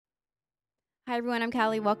Hi everyone, I'm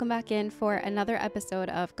Callie. Welcome back in for another episode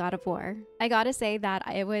of God of War. I gotta say that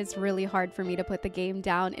it was really hard for me to put the game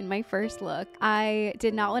down in my first look. I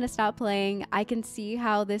did not want to stop playing. I can see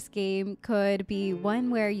how this game could be one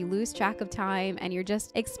where you lose track of time and you're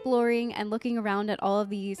just exploring and looking around at all of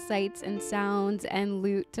these sights and sounds and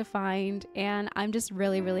loot to find, and I'm just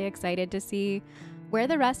really excited to see where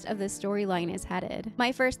the rest of the storyline is headed.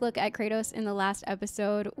 My first look at Kratos in the last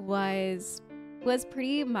episode was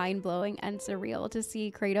pretty mind-blowing and surreal to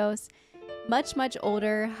see Kratos much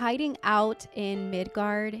older, hiding out in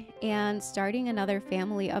Midgard and starting another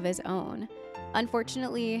family of his own.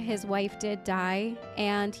 Unfortunately, his wife did die,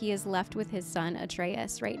 and he is left with his son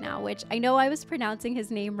Atreus right now, which I know I was pronouncing his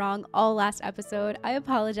name wrong all last episode. I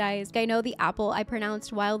apologize. I know the apple I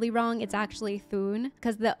pronounced wildly wrong. It's actually Thun,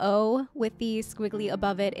 because the O with the squiggly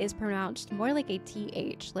above it is pronounced more like a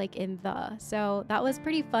TH, like in the. So that was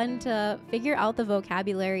pretty fun to figure out the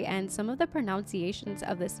vocabulary and some of the pronunciations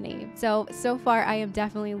of this name. So far I am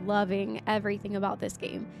definitely loving everything about this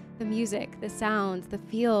game. The music, the sounds, the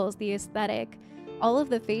feels, the aesthetic, all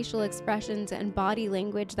of the facial expressions and body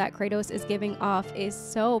language that Kratos is giving off is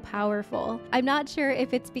so powerful. I'm not sure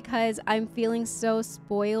if it's because I'm feeling so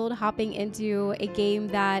spoiled hopping into a game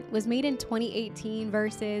that was made in 2018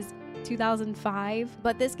 versus 2005,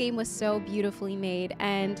 but this game was so beautifully made,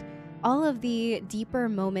 and all of the deeper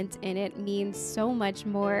moments in it mean so much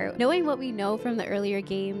more, knowing what we know from the earlier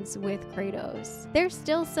games with Kratos. There's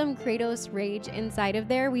still some Kratos rage inside of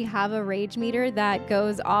there. We have a rage meter that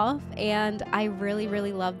goes off, and I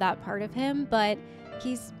really love that part of him, but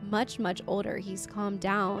he's much older. He's calmed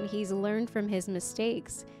down. He's learned from his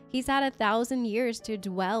mistakes. He's had 1,000 years to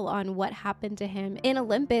dwell on what happened to him in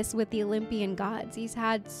Olympus with the Olympian gods. He's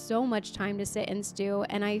had so much time to sit and stew,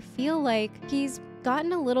 and I feel like he's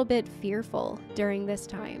gotten a little bit fearful during this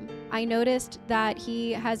time. I noticed that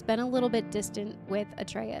he has been a little bit distant with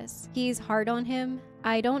Atreus. He's hard on him.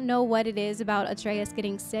 I don't know what it is about Atreus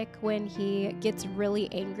getting sick when he gets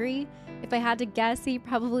really angry. If I had to guess, he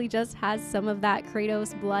probably just has some of that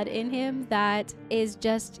Kratos blood in him that is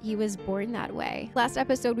just, he was born that way. Last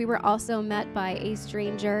episode, we were also met by a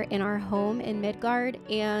stranger in our home in Midgard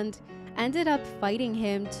and ended up fighting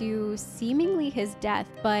him to seemingly his death,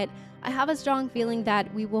 but I have a strong feeling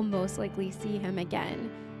that we will most likely see him again.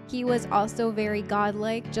 He was also very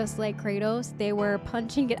godlike, just like Kratos. They were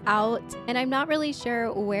punching it out, and I'm not really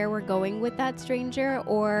sure where we're going with that stranger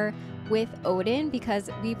or with Odin, because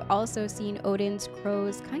we've also seen Odin's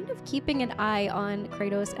crows kind of keeping an eye on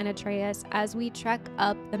Kratos and Atreus as we trek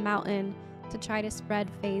up the mountain to try to spread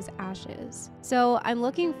Faye's ashes. So I'm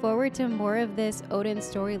looking forward to more of this Odin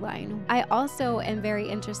storyline. I also am very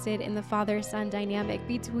interested in the father-son dynamic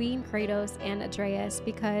between Kratos and Atreus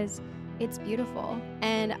because it's beautiful.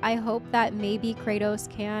 And I hope that maybe Kratos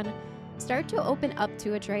can start to open up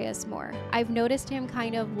to Atreus more. I've noticed him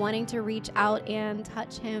kind of wanting to reach out and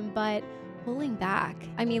touch him, but pulling back.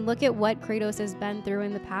 I mean, look at what Kratos has been through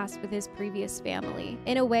in the past with his previous family.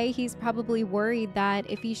 In a way, he's probably worried that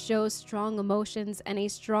if he shows strong emotions and a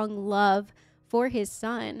strong love for his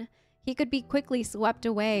son, he could be quickly swept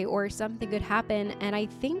away or something could happen, and I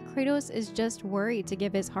think Kratos is just worried to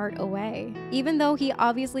give his heart away. Even though he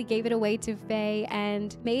obviously gave it away to Faye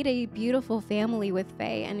and made a beautiful family with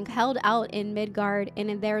Faye and held out in Midgard and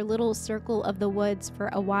in their little circle of the woods for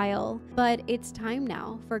a while. But it's time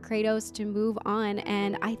now for Kratos to move on,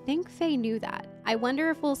 and I think Faye knew that. I wonder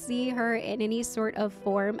if we'll see her in any sort of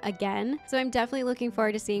form again. So I'm definitely looking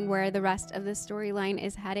forward to seeing where the rest of the storyline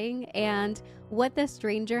is heading and what the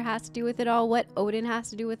stranger has to do with it all, what Odin has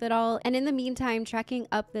to do with it all. And in the meantime, trekking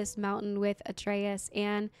up this mountain with Atreus,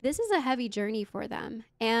 and this is a heavy journey for them.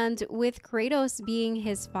 And with Kratos being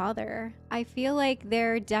his father, I feel like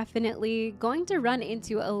they're definitely going to run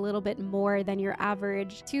into a little bit more than your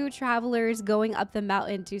average two travelers going up the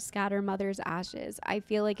mountain to scatter mother's ashes. I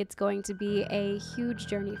feel like it's going to be a huge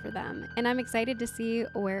journey for them, and I'm excited to see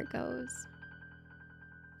where it goes.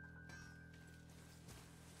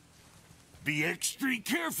 Be extra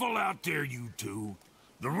careful out there, you two.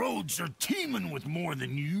 The roads are teeming with more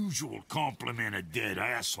than usual complement of dead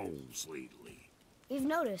assholes lately. We've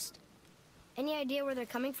noticed. Any idea where they're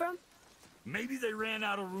coming from? Maybe they ran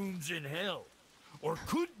out of rooms in hell. Or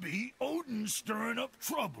could be Odin stirring up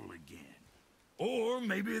trouble again. Or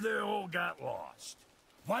maybe they all got lost.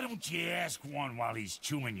 Why don't you ask one while he's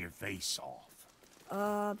chewing your face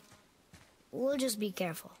off? We'll just be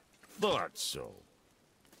careful. Thought so.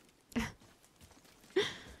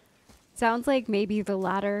 Sounds like maybe the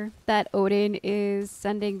latter, that Odin is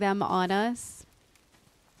sending them on us.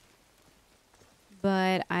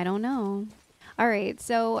 But I don't know. All right,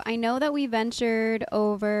 so I know that we ventured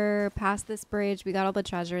over we're past this bridge. We got all the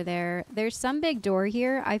treasure there. There's some big door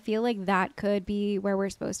here. I feel like that could be where we're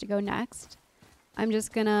supposed to go next. I'm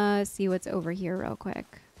just gonna see what's over here real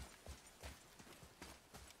quick.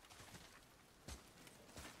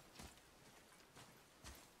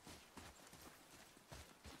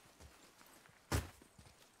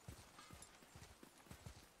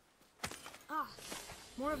 Ah,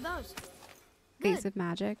 more of those. Face of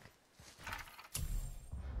magic.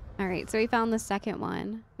 All right, so we found the second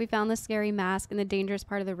one. We found the scary mask in the dangerous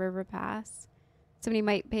part of the river pass. Somebody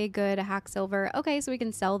might pay good a hack silver. Okay, so we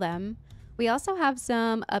can sell them. We also have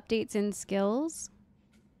some updates in skills.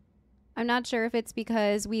 I'm not sure if it's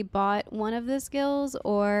because we bought one of the skills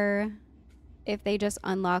or if they just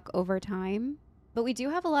unlock over time. But we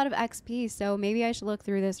do have a lot of XP, so maybe I should look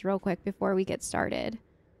through this real quick before we get started.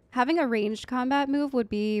 Having a ranged combat move would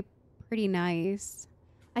be pretty nice.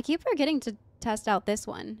 I keep forgetting to test out this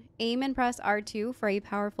one. Aim and press R2 for a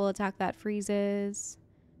powerful attack that freezes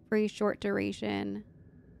for a short duration.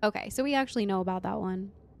 Okay, so we actually know about that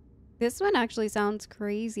one. This one actually sounds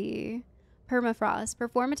crazy. Permafrost.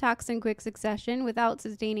 Perform attacks in quick succession without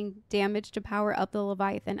sustaining damage to power up the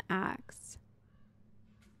Leviathan axe.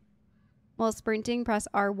 While sprinting, press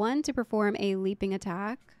R1 to perform a leaping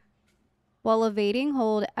attack. While evading,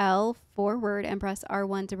 hold L forward and press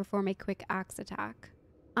R1 to perform a quick axe attack.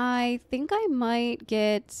 I think I might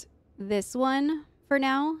get this one for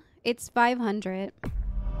now. It's 500.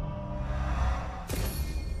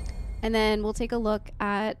 And then we'll take a look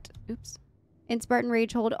at, oops. In Spartan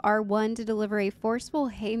Rage, hold R1 to deliver a forceful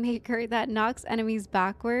haymaker that knocks enemies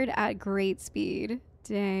backward at great speed.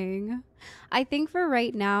 Dang. I think for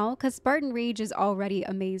right now, because Spartan Rage is already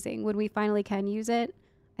amazing when we finally can use it,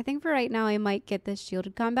 I think for right now I might get this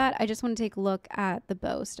shielded combat. I just want to take a look at the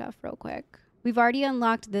bow stuff real quick. We've already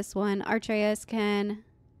unlocked this one. Atreus,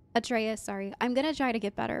 sorry. I'm going to try to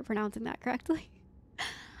get better at pronouncing that correctly.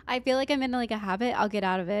 I feel like I'm in like a habit. I'll get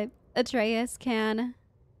out of it. Atreus.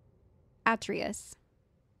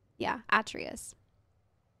 Yeah, Atreus.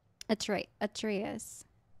 Atreus?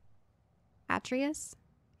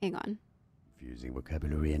 Hang on. Using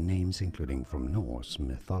vocabulary and names including from Norse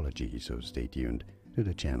mythology, so stay tuned to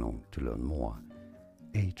the channel to learn more.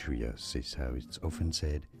 Atreus is how it's often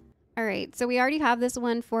said. All right, so we already have this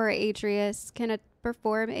one for Atreus. Can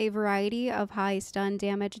perform a variety of high stun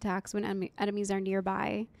damage attacks when enemies are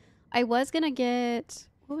nearby. I was going to get...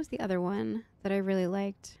 What was the other one that I really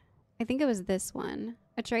liked? I think it was this one.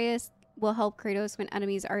 Atreus will help Kratos when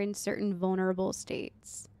enemies are in certain vulnerable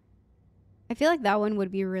states. I feel like that one would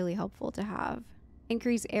be really helpful to have.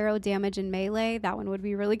 Increase arrow damage in melee. That one would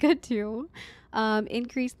be really good too.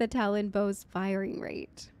 Increase the Talon bow's firing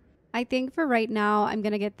rate. I think for right now, I'm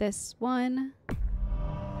going to get this one.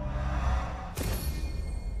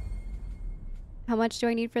 How much do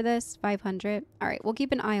I need for this? 500. All right, we'll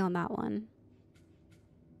keep an eye on that one.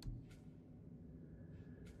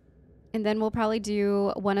 And then we'll probably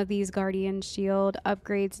do one of these Guardian Shield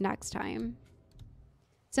upgrades next time.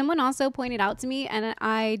 Someone also pointed out to me, and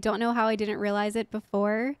I don't know how I didn't realize it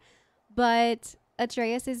before, but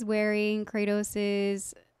Atreus is wearing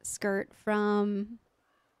Kratos's skirt from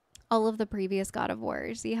all of the previous God of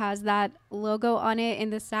Wars. He has that logo on it in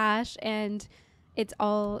the sash, and it's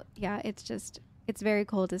all, yeah, it's very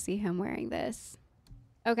cool to see him wearing this.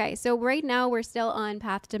 Okay, so right now we're still on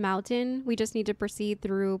Path to Mountain. We just need to proceed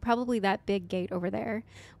through probably that big gate over there.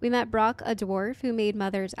 We met Brok, a dwarf who made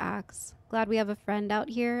Mother's axe. Glad we have a friend out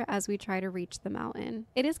here as we try to reach the mountain.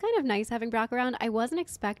 It is kind of nice having Brok around. I wasn't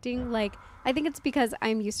expecting, like, I think it's because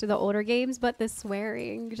I'm used to the older games, but the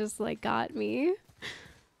swearing just, like, got me.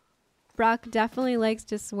 Brok definitely likes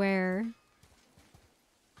to swear.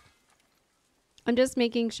 I'm just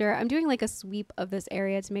making sure. I'm doing, like, a sweep of this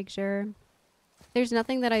area to make sure there's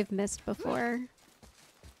nothing that I've missed before.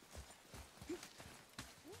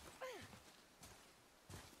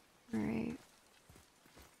 All right.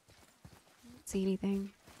 Don't see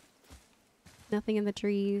anything. Nothing in the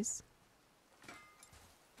trees.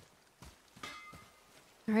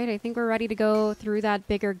 All right, I think we're ready to go through that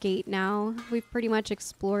bigger gate now. We've pretty much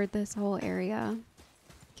explored this whole area.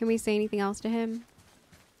 Can we say anything else to him?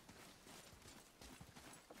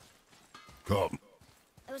 Come.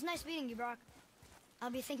 It was nice meeting you, Brok. I'll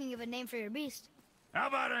be thinking of a name for your beast. How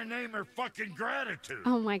about I name her fucking Gratitude?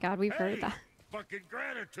 Oh my god, we've heard that. Fucking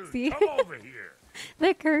Gratitude. See? Come over here.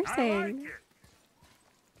 The cursing. I like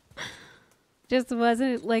it. Just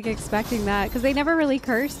wasn't like expecting that because they never really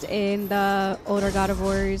cursed in the older God of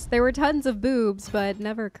Wars. There were tons of boobs, but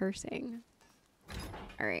never cursing.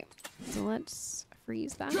 All right, so let's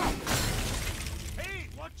freeze that. Hey,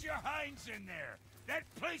 watch your hinds in there. That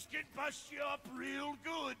place can bust you up real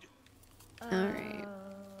good. Alright.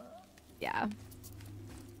 Yeah.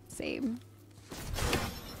 Same.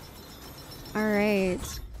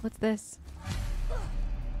 Alright. What's this?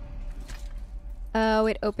 Oh,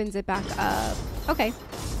 it opens it back up. Okay.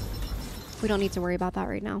 We don't need to worry about that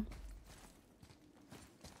right now.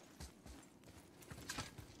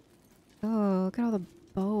 Oh, look at all the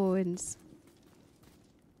bones.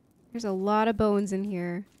 There's a lot of bones in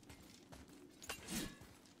here.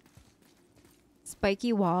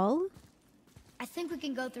 Spiky wall? I think we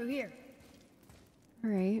can go through here.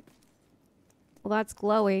 Alright. Well, that's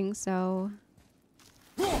glowing, so...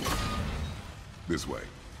 This way.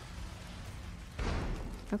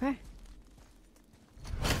 Okay.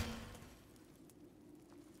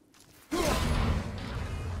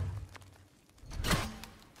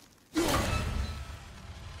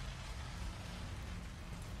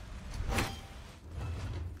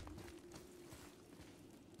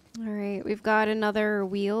 Alright, we've got another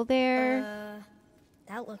wheel there.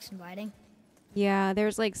 That looks inviting. Yeah,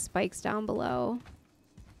 there's like spikes down below.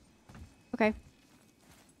 Okay.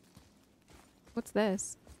 What's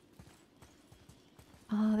this?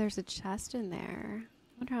 Oh, there's a chest in there.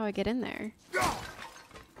 I wonder how I get in there.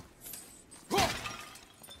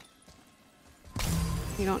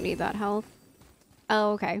 You don't need that health.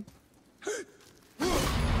 Oh, okay.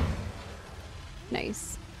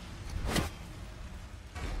 Nice.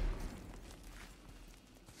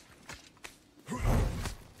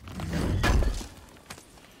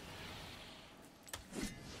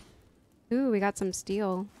 Ooh, we got some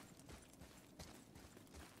steel.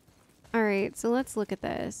 All right, so let's look at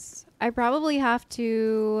this. I probably have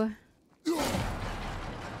to...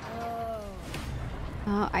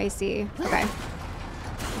 Oh, I see. Okay.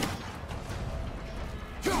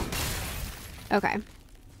 Okay.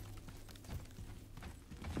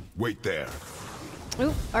 Wait there.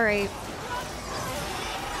 Oop, all right.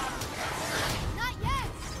 Not yet.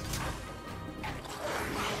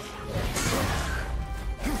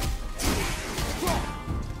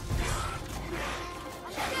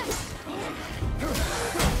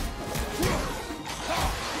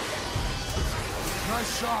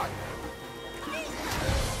 Nice shot.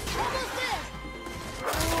 Almost there.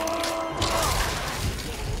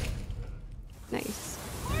 Nice.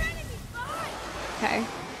 More enemies behind. Okay.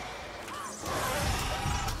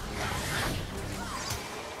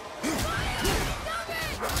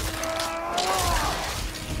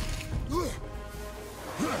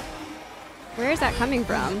 Where is that coming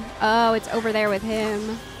from? Oh, it's over there with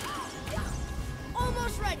him.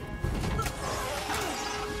 Almost ready.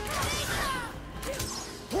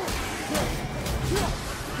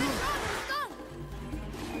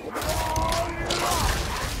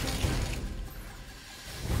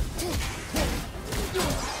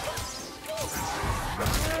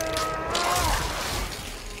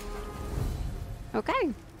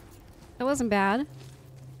 Okay. That wasn't bad.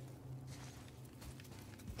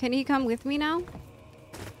 Can he come with me now?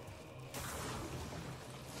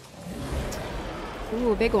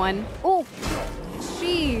 Ooh, a big one. Oh,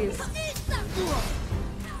 jeez.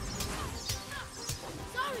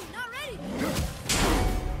 Sorry, not ready.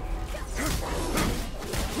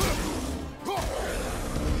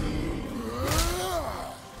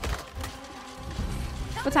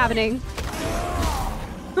 What's happening?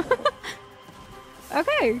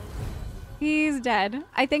 Okay. He's dead.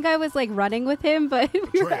 I think I was like running with him, but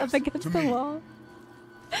we were up against the wall.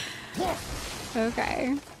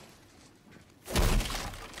 Okay.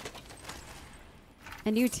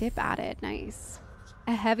 A new tip added. Nice.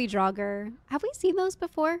 A heavy jogger. Have we seen those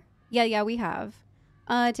before? Yeah, we have.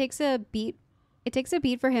 It takes a beat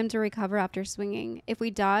for him to recover after swinging. If we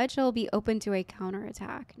dodge, he'll be open to a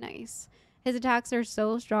counterattack. Nice. His attacks are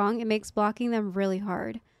so strong, it makes blocking them really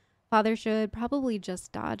hard. Father should probably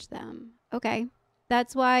just dodge them. Okay.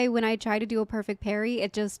 That's why when I try to do a perfect parry,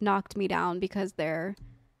 it just knocked me down because they're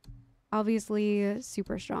obviously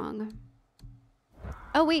super strong.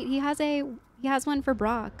 Oh wait, he has one for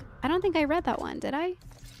Brok. I don't think I read that one, did I?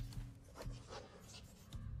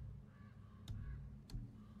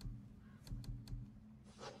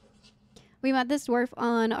 We met this dwarf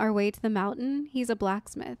on our way to the mountain. He's a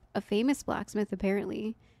blacksmith, a famous blacksmith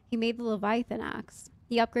apparently. He made the Leviathan axe.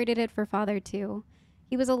 He upgraded it for Father too.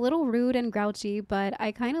 He was a little rude and grouchy, but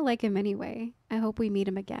I kind of like him anyway. I hope we meet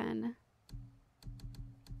him again.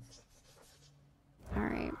 All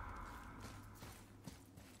right.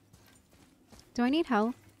 Do I need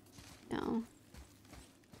help? No.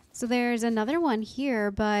 So there's another one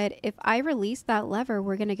here, but if I release that lever,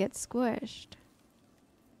 we're going to get squished.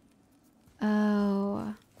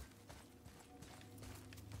 Oh.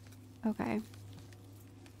 Okay.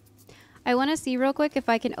 I want to see real quick if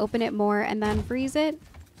I can open it more and then freeze it.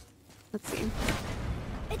 Let's see.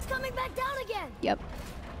 It's coming back down again. Yep.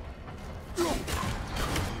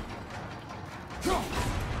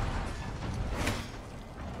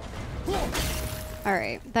 All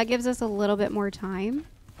right, that gives us a little bit more time.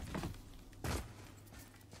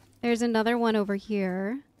 There's another one over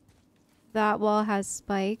here. That wall has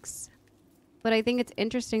spikes, but I think it's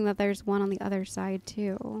interesting that there's one on the other side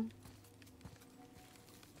too.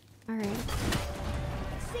 All right.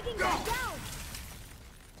 Sinking back down.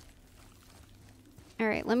 All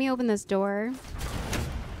right, let me open this door.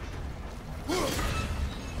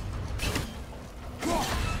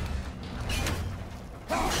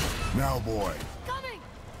 Now, boy. Coming.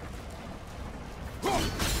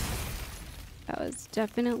 That was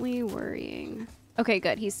definitely worrying. Okay,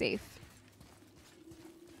 good. He's safe.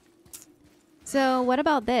 So what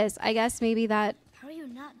about this? I guess maybe that How are you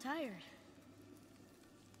not tired?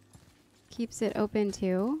 keeps it open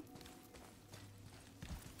too.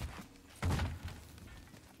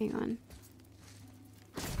 Hang on.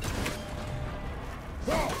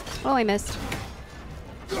 Oh, I missed.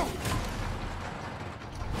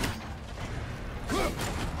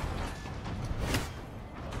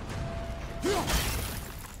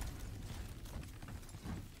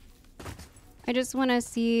 I just want to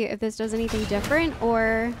see if this does anything different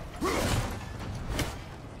or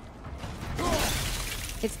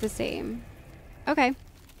it's the same. Okay.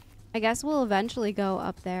 I guess we'll eventually go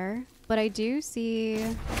up there, but I do see... Hey,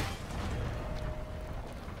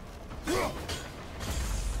 you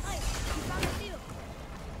found the field.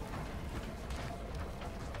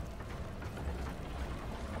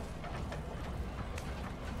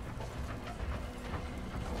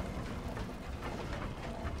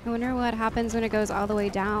 I wonder what happens when it goes all the way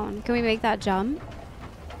down. Can we make that jump?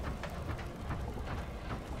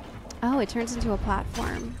 Oh, it turns into a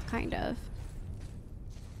platform, kind of.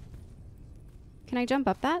 Can I jump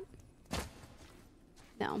up that?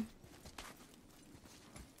 No.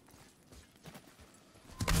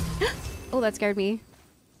 Oh, that scared me.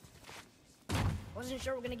 Wasn't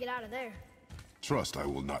sure we're gonna get out of there. Trust I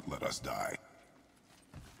will not let us die.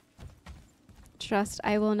 Trust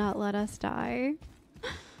I will not let us die.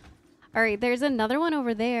 All right, there's another one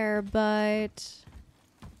over there, but...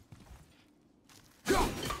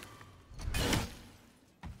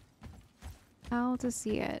 how to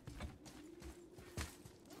see it?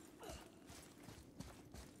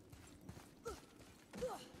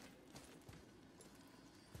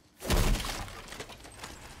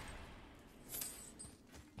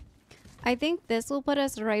 I think this will put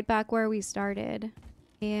us right back where we started.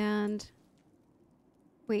 And...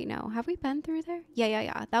 wait, no. Have we been through there?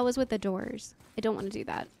 Yeah. That was with the doors. I don't want to do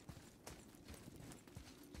that.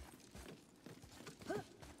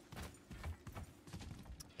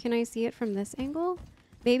 Can I see it from this angle?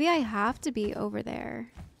 Maybe I have to be over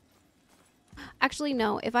there. Actually,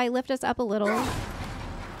 no. If I lift us up a little...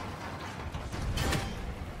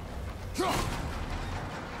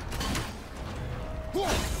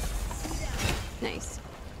 nice.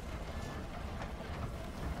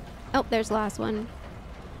 Oh, there's the last one.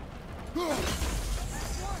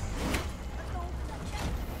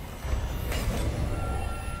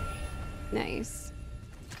 Nice.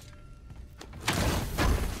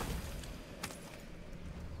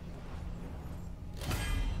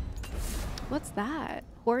 What's that?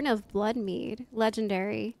 Horn of Bloodmead.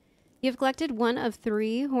 Legendary. You've collected one of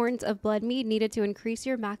 3 horns of Bloodmead needed to increase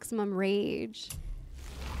your maximum rage.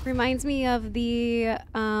 Reminds me of the,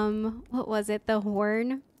 what was it? The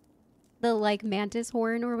horn? The, like, mantis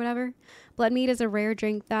horn or whatever. Bloodmead is a rare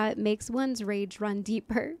drink that makes one's rage run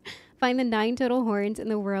deeper. Find the 9 total horns in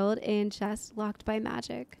the world in chests locked by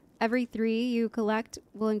magic. Every 3 you collect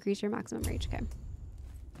will increase your maximum rage. Okay.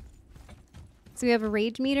 So we have a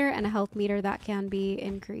rage meter and a health meter that can be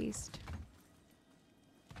increased.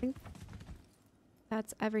 I think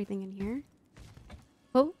that's everything in here.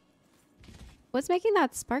 Oh. What's making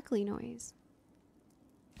that sparkly noise?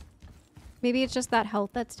 Maybe it's just that health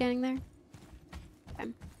that's standing there? Okay.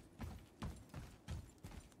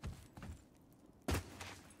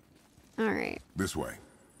 Alright. This way.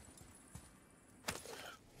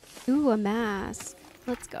 Ooh, a mask.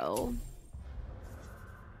 Let's go.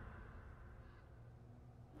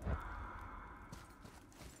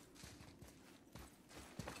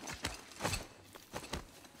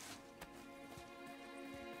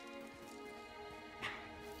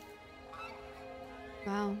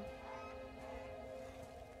 Wow.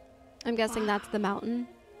 I'm guessing that's the mountain.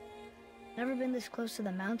 Never been this close to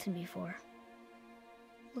the mountain before.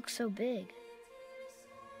 Looks so big.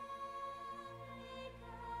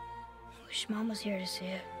 Wish Mom was here to see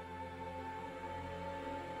it.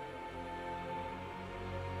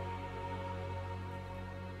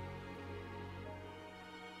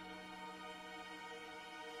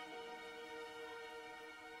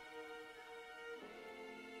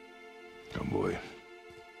 Come, boy.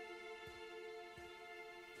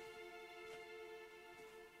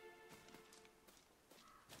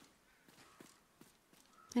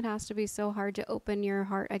 It has to be so hard to open your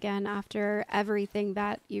heart again after everything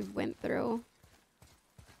that you've went through.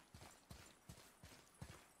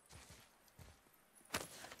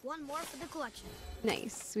 One more for the collection.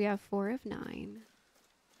 Nice. We have 4 of 9.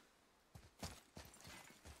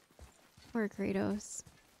 Poor Kratos.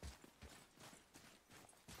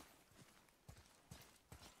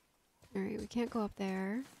 Alright, we can't go up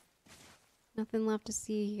there. Nothing left to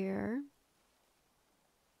see here.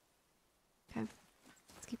 Okay.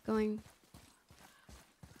 Let's keep going.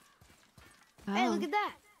 Oh. Hey, look at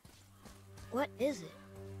that. What is it?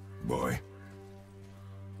 Boy.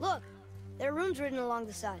 Look, there are runes written along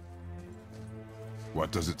the side.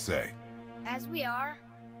 What does it say? As we are,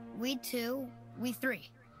 we two, we three.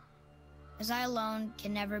 As I alone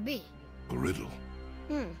can never be. A riddle.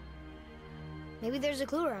 Maybe there's a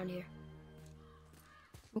clue around here.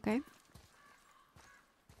 Okay.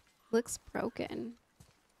 Looks broken.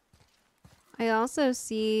 I also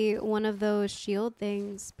see one of those shield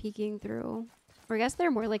things peeking through. Or I guess they're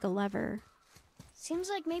more like a lever. Seems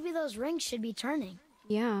like maybe those rings should be turning.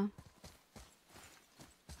 Yeah.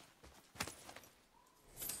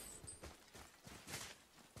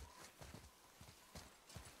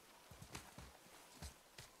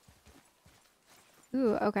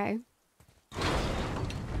 Ooh, okay.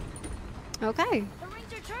 Okay. The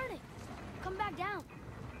rings are turning. Come back down.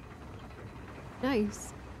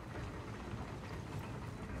 Nice.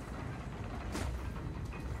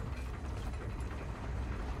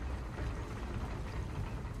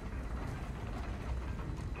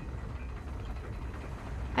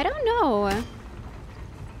 I don't know.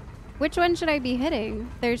 Which one should I be hitting?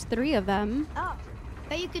 There's 3 of them. Oh,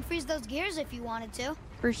 bet you could freeze those gears if you wanted to.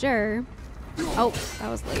 For sure. Oh, that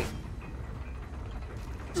was late.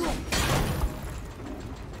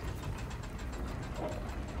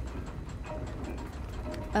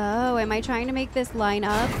 Oh, am I trying to make this line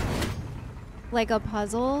up like a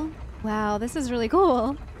puzzle? Wow, this is really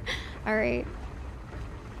cool. All right.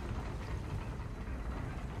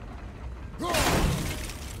 I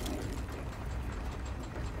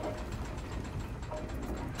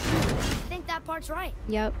think that part's right.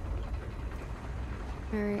 Yep.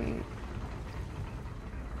 All right.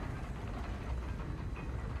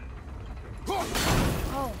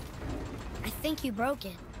 Oh, I think you broke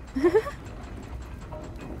it.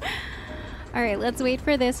 All right, let's wait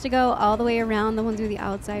for this to go all the way around. Then we'll do the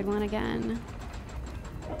outside one again.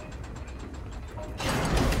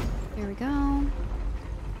 There we go.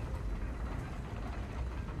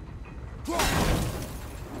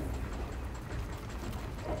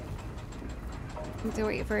 Have to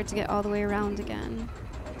wait for it to get all the way around again.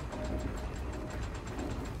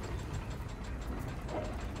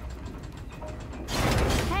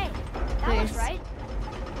 Hey, that was right.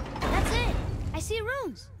 That's it. I see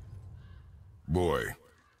runes. Boy,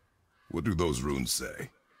 what do those runes say?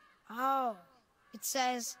 Oh, it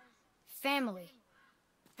says family.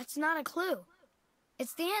 That's not a clue.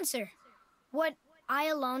 It's the answer. What I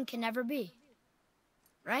alone can never be.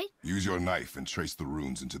 Right? Use your knife and trace the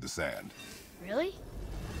runes into the sand. Really?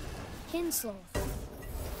 Kinslow.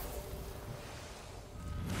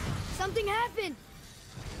 Something happened!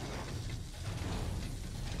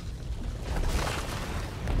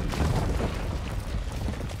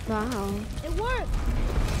 Wow. It worked!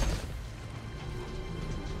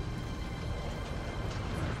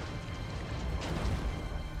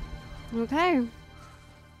 Okay.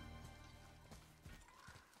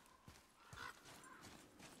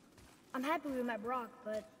 I'm happy we met Brok,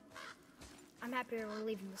 but I'm happier we're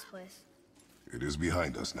leaving this place. It is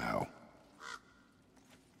behind us now.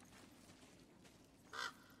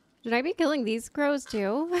 Should I be killing these crows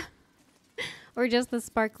too? Or just the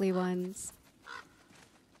sparkly ones?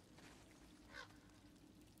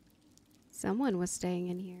 Someone was staying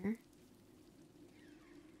in here.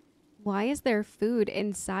 Why is there food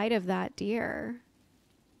inside of that deer?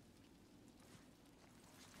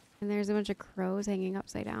 And there's a bunch of crows hanging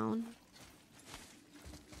upside down.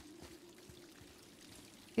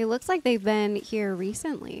 It looks like they've been here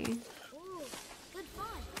recently. Ooh, good fun.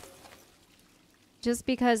 Just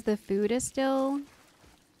because the food is still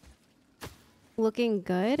looking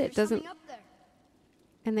good, it doesn't... Something up there.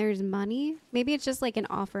 And there's money. Maybe it's just like an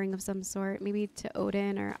offering of some sort. Maybe to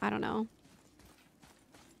Odin or I don't know.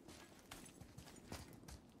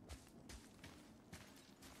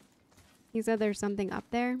 He said there's something up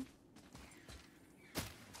there.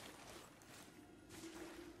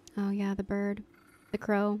 Oh yeah, the bird. The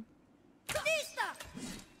crow.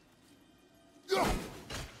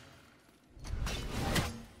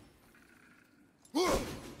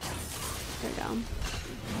 There we go.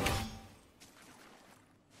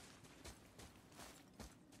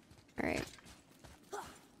 All right.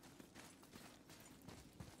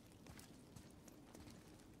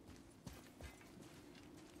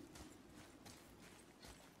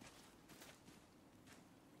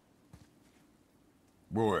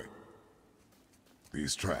 Boy,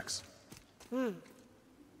 these tracks. A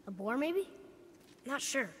boar, maybe? Not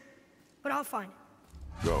sure, but I'll find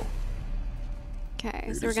it. Go. Okay,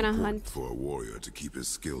 It so we're is gonna important hunt. for a warrior to keep his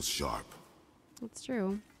skills sharp. That's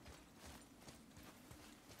true.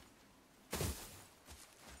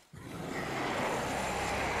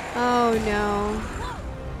 Oh no.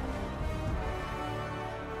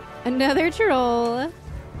 Another troll.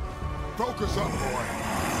 Focus up, boy.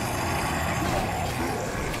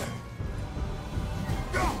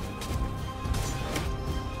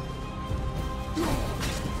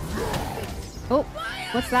 Oh,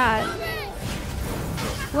 what's that?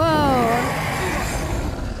 Whoa.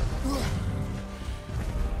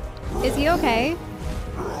 Is he okay?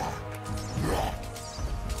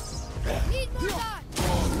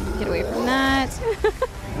 Get away from that.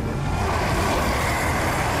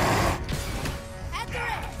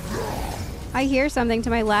 I hear something to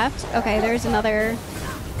my left. Okay, there's another.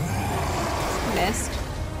 Missed.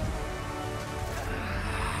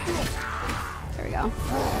 There we go.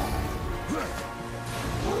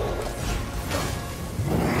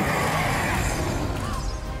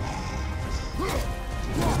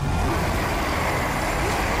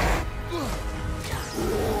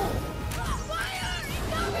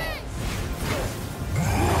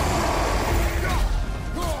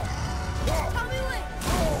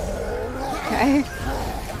 Okay.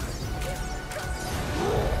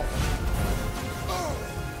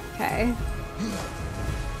 Okay.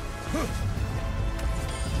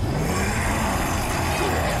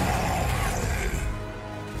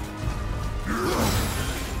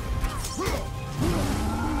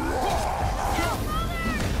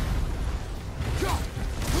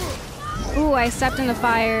 Ooh, I stepped in the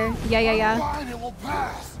fire. Yeah. Fine, it will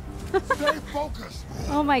pass. Stay focused.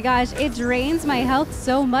 Oh my gosh, it drains my health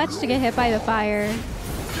so much to get hit by the fire.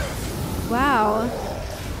 Wow.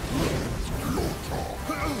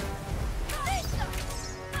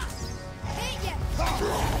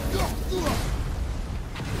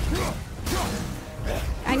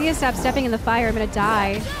 I need to stop stepping in the fire. I'm gonna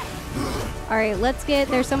die. All right, let's get,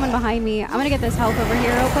 there's someone behind me. I'm gonna get this health over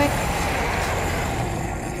here real quick.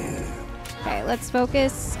 Okay, let's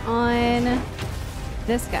focus on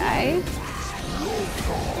this guy.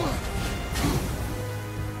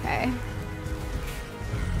 Okay.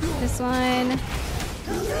 This one.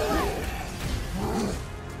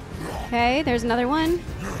 Okay, there's another one.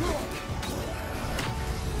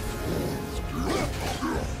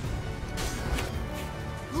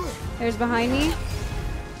 There's behind me.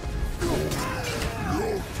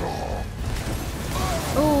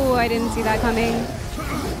 Oh, I didn't see that coming.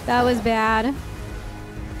 That was bad.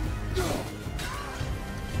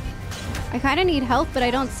 I kind of need health, but I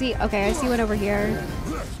don't see... Okay, I see one over here.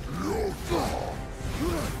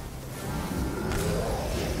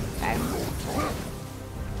 Okay.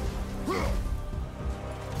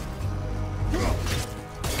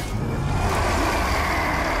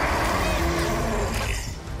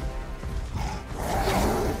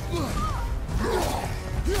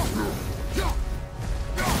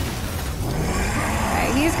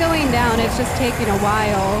 Okay, he's going down. It's just taking a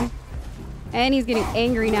while. And he's getting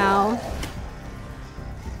angry now.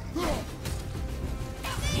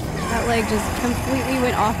 That leg just completely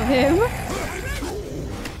went off of him.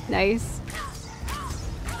 Nice.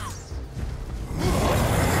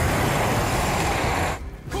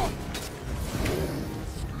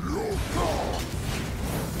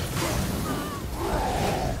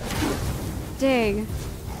 Dang.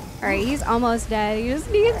 Alright, he's almost dead. He just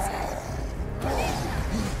needs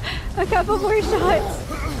a couple more shots.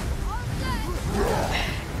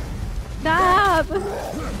 Stop!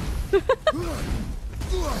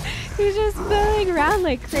 He's just spinning around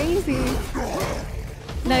like crazy.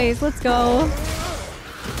 Nice, let's go.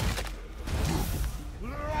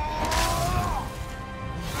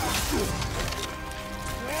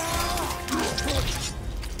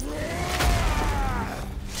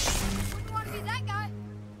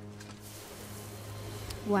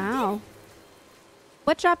 Wow.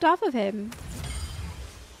 What dropped off of him?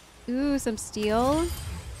 Ooh, some steel.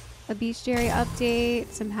 A bestiary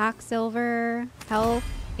update, some hack silver, health,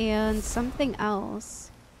 and something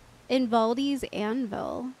else. Invaldi's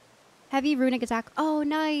anvil. Heavy runic attack. Oh,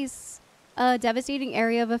 nice. A devastating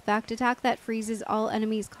area of effect attack that freezes all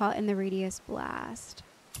enemies caught in the radius blast.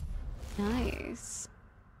 Nice.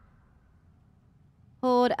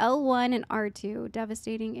 Hold L1 and R2.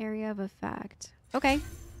 Devastating area of effect. Okay.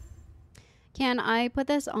 Can I put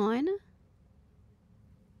this on? I'm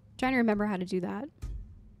trying to remember how to do that.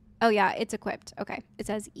 Oh yeah, it's equipped. Okay. It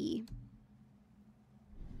says E.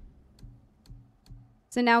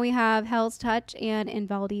 So now we have Hell's Touch and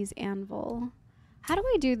Invaldi's Anvil. How do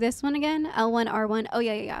I do this one again? L1, R1. Oh,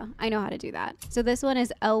 yeah. I know how to do that. So this one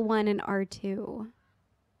is L1 and R2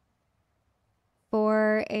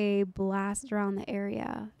 for a blast around the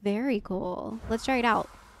area. Very cool. Let's try it out.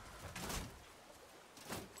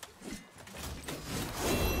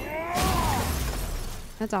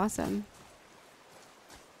 That's awesome.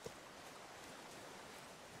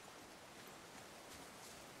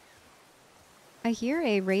 I hear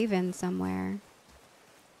a raven somewhere.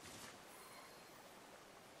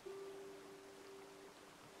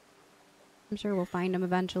 I'm sure we'll find him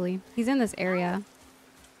eventually. He's in this area.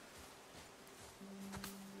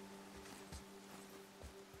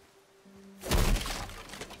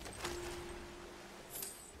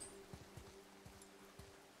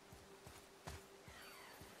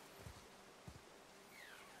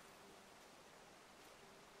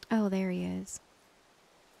 Oh, there he is.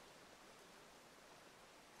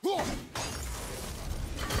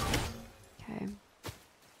 Okay.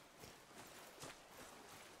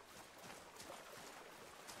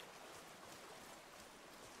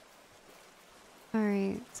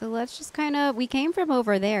 Alright, so let's just kind of... We came from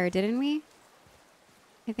over there, didn't we?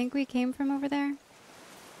 I think we came from over there.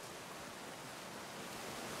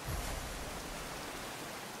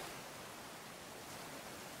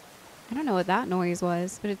 I don't know what that noise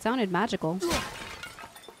was, but it sounded magical.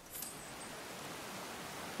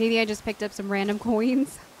 Maybe I just picked up some random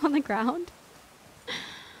coins on the ground.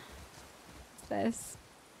 What's this?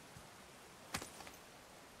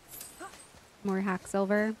 More hack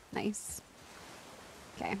silver. Nice.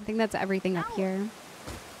 Okay, I think that's everything up here.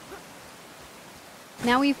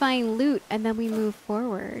 Now we find loot and then we move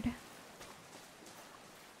forward.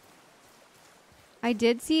 I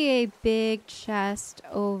did see a big chest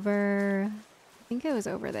over... I think it was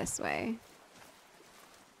over this way.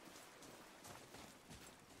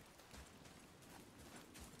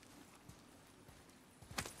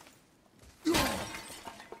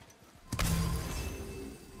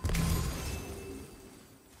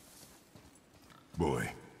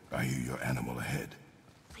 Boy, I hear your animal ahead.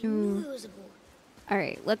 I knew it was a boar.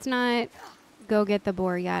 Alright, let's not go get the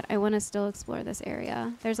boar yet. I want to still explore this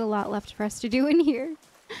area. There's a lot left for us to do in here.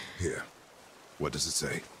 Here. What does it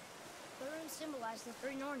say? The runes symbolize the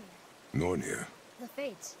three Nornir. Nornir. The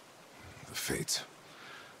Fates. The Fates.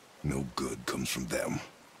 No good comes from them.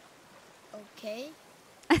 Okay.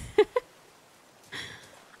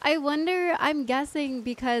 I wonder, I'm guessing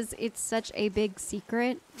because it's such a big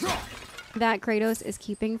secret that Kratos is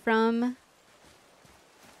keeping from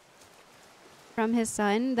his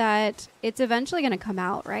son, that it's eventually going to come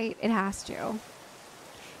out, right? It has to.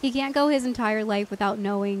 He can't go his entire life without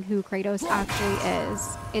knowing who Kratos actually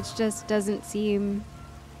is. It just doesn't seem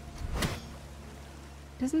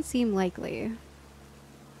likely.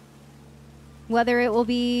 Whether it will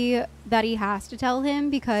be that he has to tell him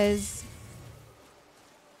because...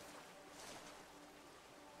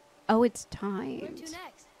 Oh, it's Where timed. to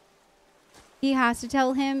next? He has to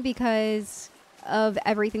tell him because of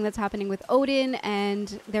everything that's happening with Odin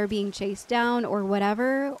and they're being chased down or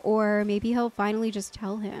whatever, or maybe he'll finally just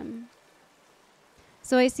tell him.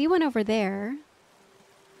 So I see one over there.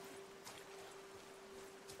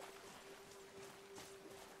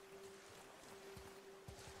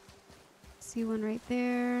 See one right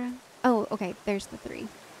there. Oh, okay, there's the three.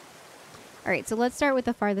 All right, so let's start with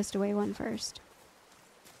the farthest away one first.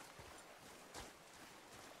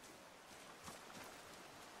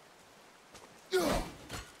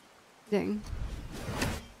 Dang.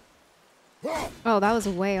 Oh, that was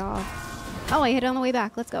way off. Oh, I hit it on the way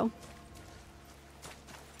back. Let's go.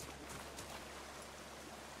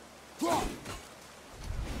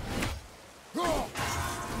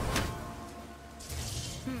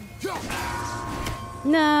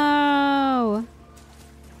 No.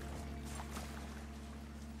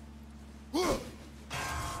 Should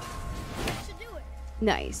do it.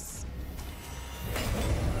 Nice.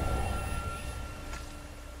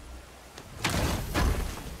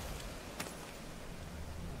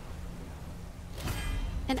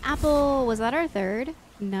 An apple. Was that our third?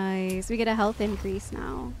 Nice. We get a health increase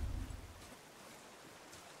now.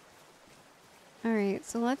 Alright,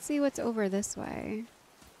 so let's see what's over this way.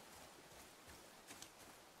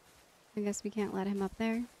 I guess we can't let him up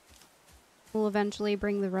there. We'll eventually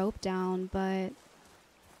bring the rope down, but...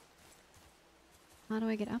 How do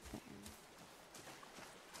I get up there?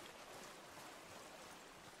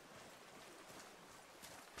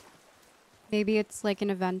 Maybe it's like an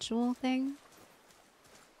eventual thing.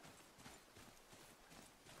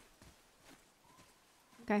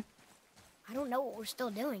 Okay. I don't know what we're still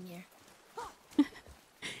doing here.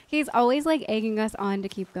 He's always like egging us on to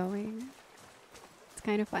keep going. It's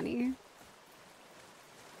kind of funny.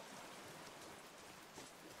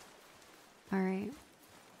 All right.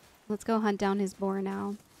 Let's go hunt down his boar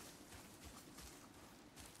now.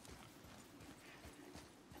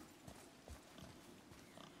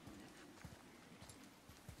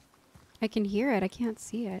 I can hear it. I can't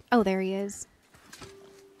see it. Oh, there he is.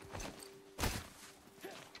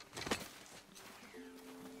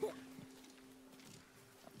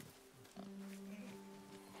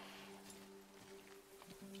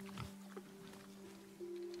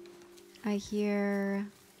 I hear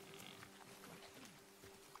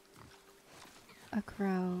a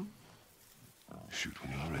crow. Shoot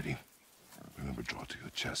when you're ready. Remember, draw to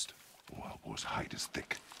your chest. Wild boar's hide is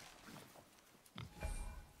thick.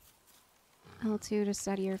 L2 to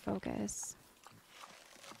steady your focus.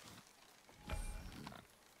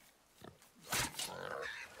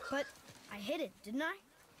 But I hit it, didn't I?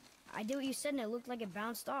 I did what you said and it looked like it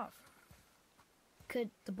bounced off.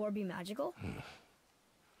 Could the boar be magical?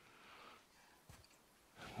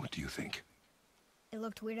 What do you think? It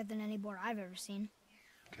looked weirder than any boar I've ever seen.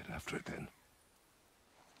 Get after it then.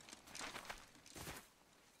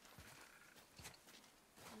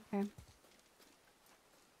 Okay.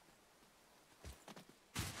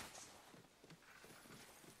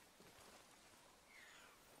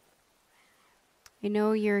 I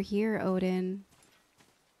know you're here, Odin.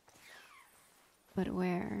 But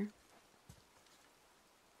where?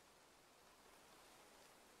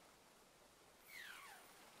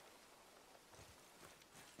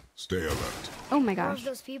 Stay alert. Oh my More gosh. of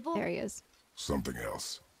those people? There he is. Something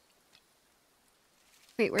else.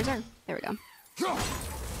 Wait, where's our... There we go.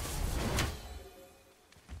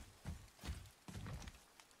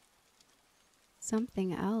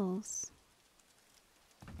 Something else.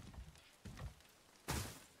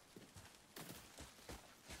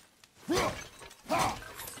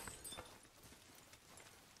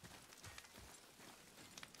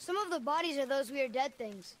 Some of the bodies are those weird dead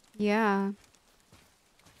things. Yeah.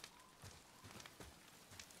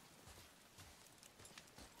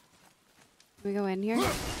 Can we go in here?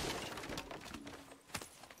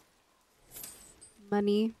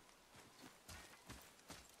 Money.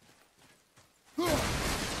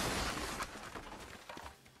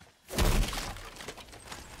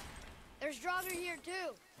 There's Draugr here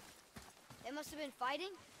too. They must have been fighting.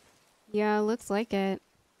 Yeah, looks like it.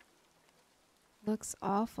 Looks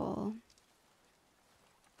awful.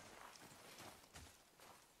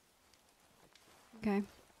 Okay.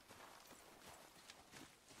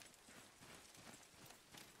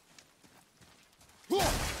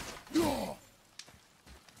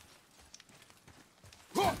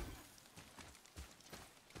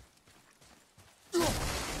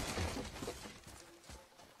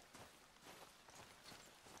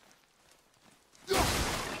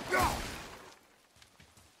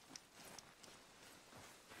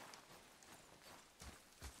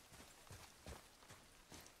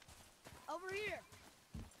 Over here.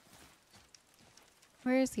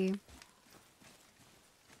 Where is he?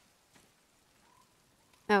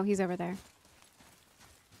 Oh, he's over there.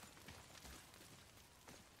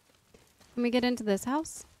 Can we get into this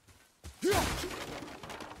house?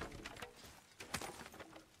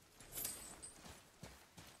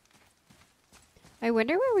 I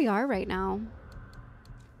wonder where we are right now.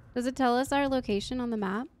 Does it tell us our location on the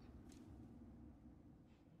map?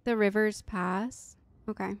 The River's Pass.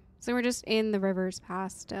 Okay. So we're just in the River's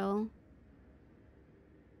Pass still.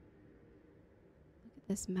 Look at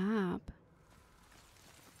this map.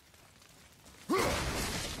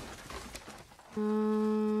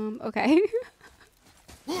 Okay.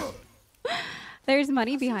 There's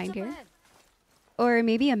money behind here. Or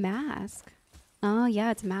maybe a mask. Oh,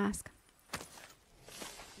 yeah, it's a mask.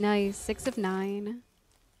 Nice. 6 of 9.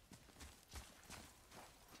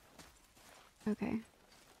 Okay.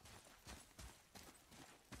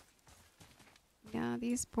 Yeah,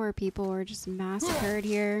 these poor people were just massacred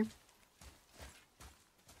here.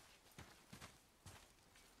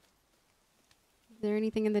 Is there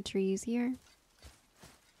anything in the trees here?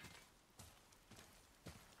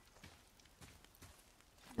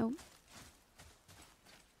 Nope.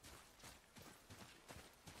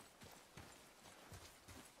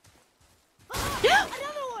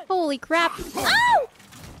 Holy crap! Ow!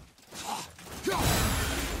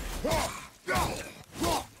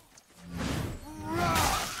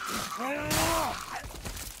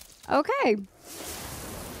 Okay.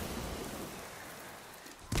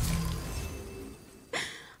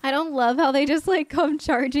 I don't love how they just like come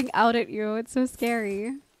charging out at you. It's so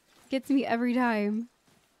scary. Gets me every time.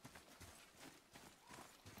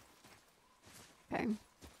 Okay.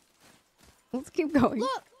 Let's keep going.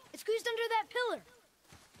 Look! It squeezed under that pillar.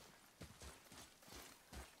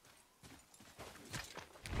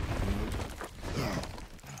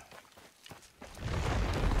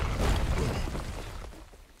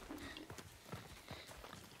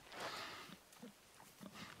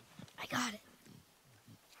 I got it.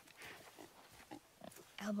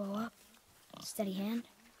 Elbow up, steady hand,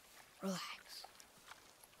 relax.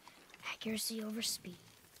 Accuracy over speed.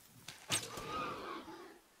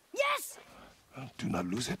 Yes! Do not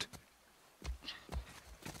lose it.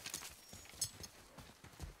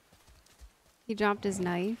 He dropped his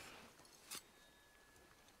knife.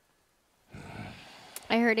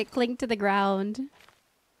 I heard it clink to the ground.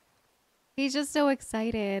 He's just so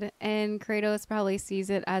excited, and Kratos probably sees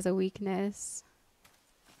it as a weakness.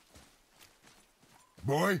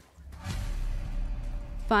 Boy?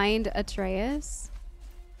 Find Atreus?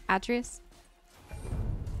 Atreus?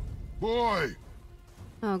 Boy!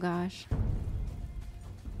 Oh gosh.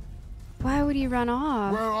 Why would he run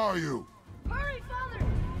off? Where are you? Hurry, Father!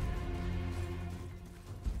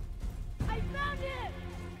 I found him!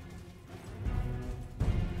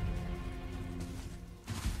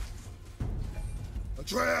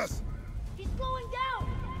 Atreus! He's slowing down!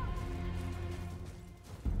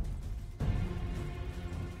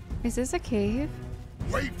 Is this a cave?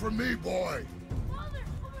 Wait for me, boy! Father,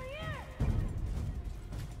 over here!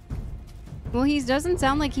 Well, he doesn't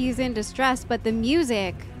sound like he's in distress, but the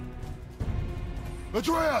music.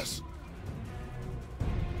 Atreus!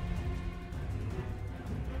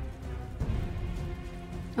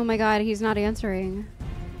 Oh my god, he's not answering.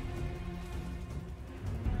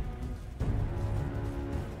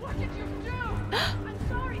 What did you do? I'm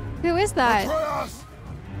sorry! Who is that? Atreus!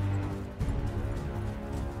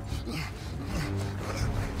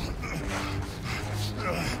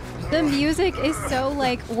 The music is so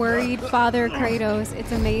like worried Father Kratos.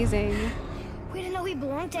 It's amazing. We didn't know he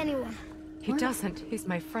belonged to anyone. He doesn't. He's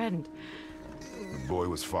my friend. The boy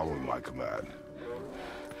was following my command.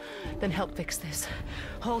 Then help fix this.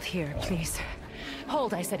 Hold here, please.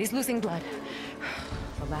 Hold, I said. He's losing blood.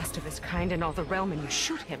 The last of his kind in all the realm, and you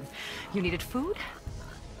shoot him. You needed food?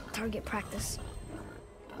 Target practice.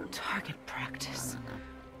 Target practice.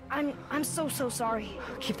 I'm so sorry.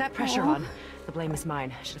 Keep that pressure on. The blame is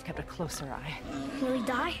mine. I should have kept a closer eye. Will he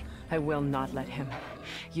die? I will not let him.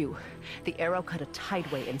 You, the arrow cut a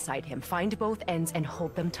tideway inside him. Find both ends and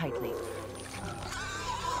hold them tightly.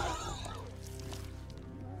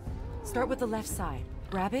 Start with the left side.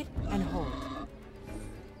 Grab it and hold.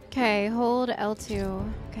 Okay, hold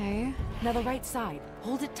L2. Okay. Now the right side.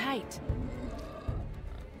 Hold it tight.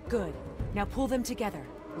 Good. Now pull them together.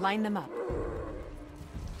 Line them up.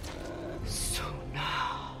 So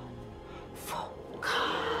now, focus.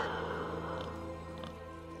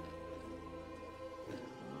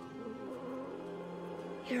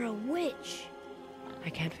 You're a witch. I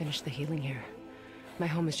can't finish the healing here. My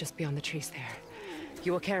home is just beyond the trees there.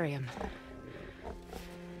 You will carry him.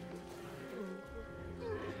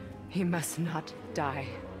 He must not die.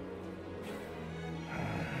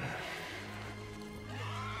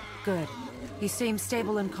 Good. He seems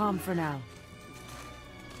stable and calm for now.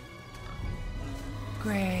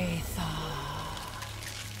 Gray thought.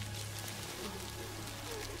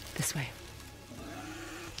 This way.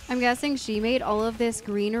 I'm guessing she made all of this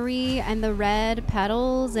greenery and the red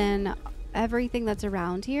petals and everything that's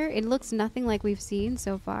around here. It looks nothing like we've seen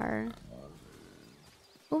so far.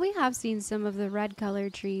 Well, we have seen some of the red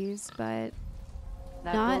colored trees, but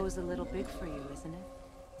That not... bow's a little big for you, isn't it?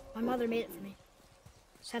 My mother made it for me.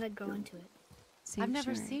 Said I'd grow into it. I've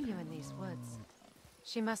never Sanctuary. seen you in these woods.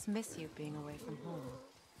 She must miss you being away from home.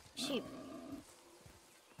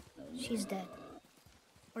 She's dead.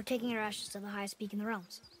 We're taking her ashes to the highest peak in the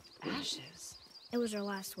realms. Ashes? It was her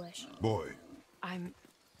last wish. Boy. I'm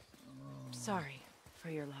sorry for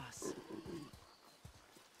your loss.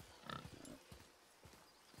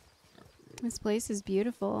 This place is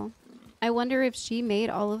beautiful. I wonder if she made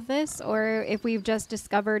all of this or if we've just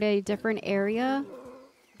discovered a different area.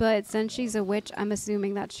 But since she's a witch, I'm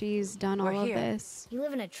assuming that she's done all of here. this. You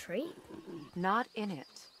live in a tree? Not in it.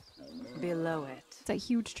 Below it. It's a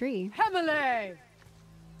huge tree. Emily!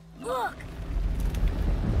 Look!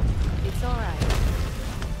 It's all right.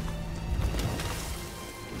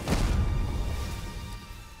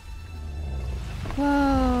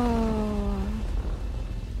 Whoa.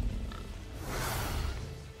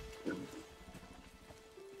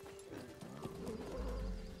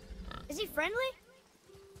 Is he friendly?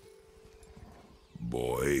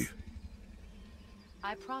 Boy.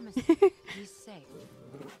 I promise you, he's safe.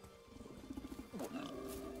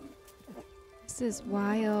 This is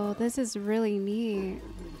wild. This is really neat.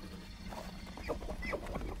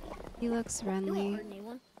 He looks friendly.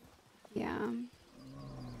 Yeah.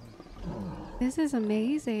 This is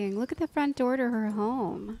amazing. Look at the front door to her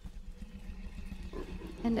home.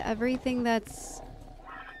 And everything that's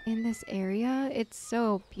in this area, it's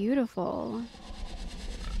so beautiful.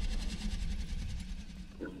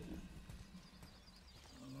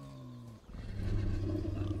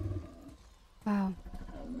 Wow.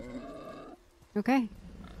 Okay.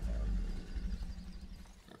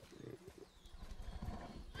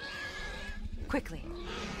 Quickly.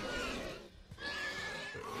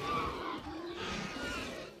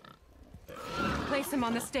 Place him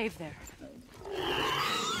on the stave there.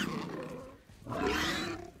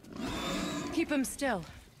 Keep him still.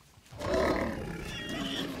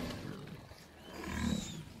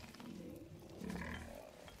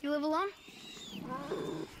 You live alone?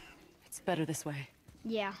 It's better this way.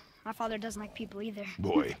 Yeah, my father doesn't like people either.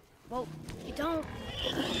 Boy. Well, you don't.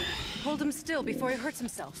 Hold him still before he hurts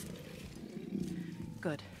himself.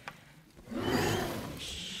 Good.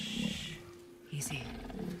 Shh. Easy.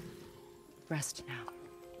 Rest now.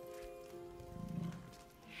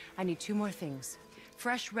 I need 2 more things.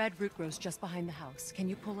 Fresh red root grows just behind the house. Can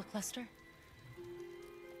you pull a cluster?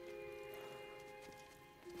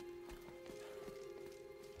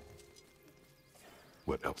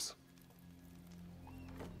 What else?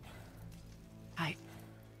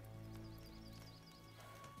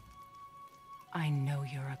 I know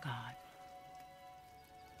you're a god.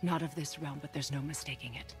 Not of this realm, but there's no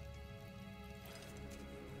mistaking it.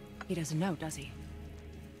 He doesn't know, does he?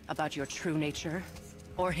 About your true nature?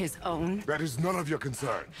 Or his own? That is none of your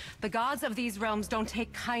concern. The gods of these realms don't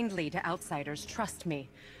take kindly to outsiders, trust me.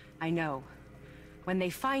 I know. When they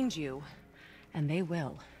find you, and they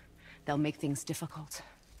will, they'll make things difficult.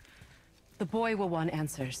 The boy will want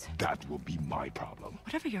answers. That will be my problem.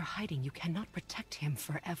 Whatever you're hiding, you cannot protect him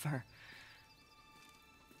forever.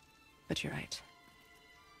 But you're right.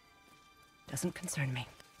 Doesn't concern me.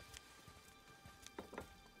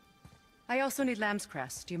 I also need lamb's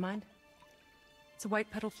cress. Do you mind? It's a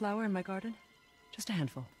white petal flower in my garden. Just a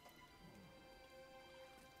handful.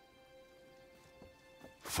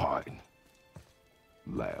 Fine.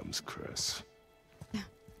 Lamb's cress.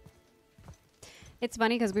 It's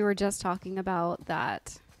funny because we were just talking about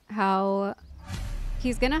that. How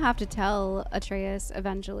he's gonna have to tell Atreus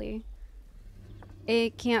eventually.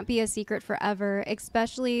 It can't be a secret forever,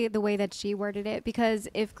 especially the way that she worded it, because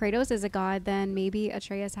if Kratos is a god, then maybe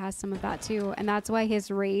Atreus has some of that too. And that's why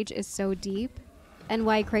his rage is so deep and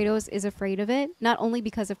why Kratos is afraid of it. Not only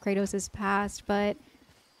because of Kratos' past, but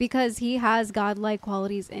because he has godlike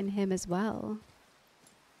qualities in him as well.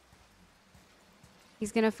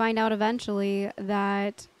 He's going to find out eventually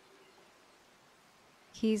that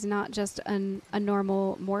he's not just a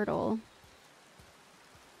normal mortal.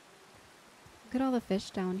 Look at all the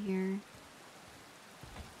fish down here.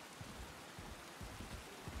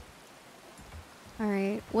 All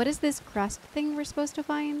right, what is this crest thing we're supposed to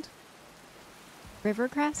find? River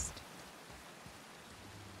crest?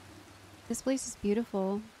 This place is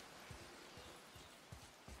beautiful.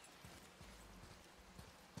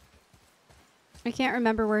 I can't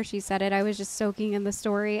remember where she said it. I was just soaking in the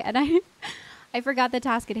story and I forgot the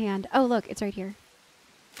task at hand. Oh, look, it's right here.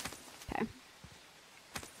 Okay.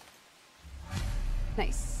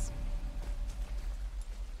 Nice.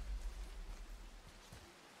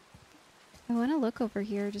 I want to look over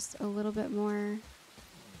here just a little bit more.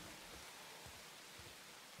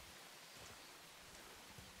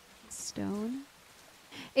 Stone.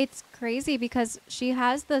 It's crazy because she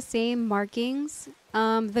has the same markings,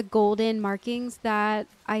 the golden markings that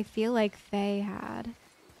I feel like Faye had,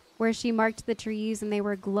 where she marked the trees and they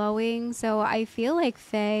were glowing. So I feel like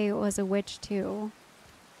Faye was a witch too.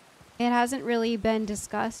 It hasn't really been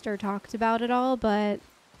discussed or talked about at all, but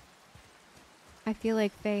I feel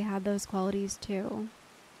like Faye had those qualities too.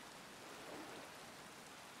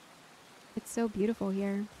 It's so beautiful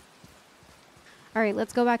here. All right,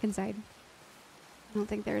 let's go back inside. I don't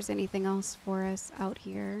think there's anything else for us out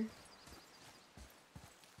here.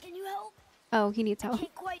 Can you help? Oh, he needs help. I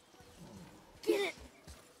can't quite get it.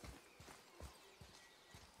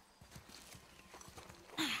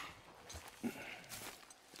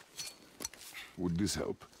 Would this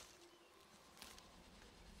help?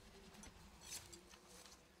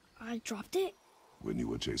 I dropped it? When you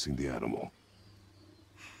were chasing the animal.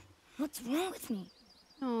 What's wrong with me?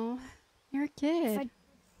 Oh, you're a kid.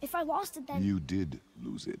 If I lost it, then... You did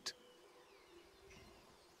lose it.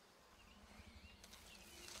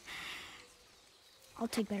 I'll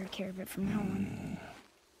take better care of it from now on.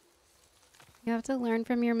 You have to learn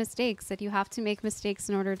from your mistakes, and you have to make mistakes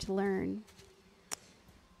in order to learn.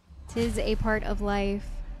 'Tis a part of life.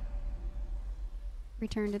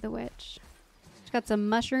 Return to the witch. She's got some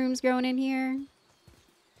mushrooms growing in here.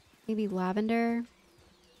 Maybe lavender.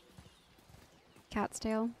 Cat's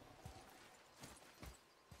tail.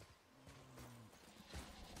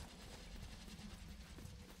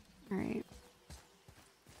 All right.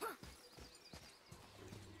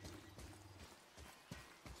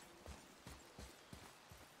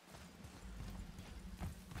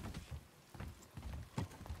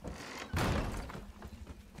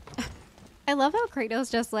 I love how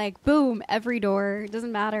Kratos just like, boom, every door. It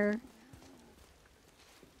doesn't matter.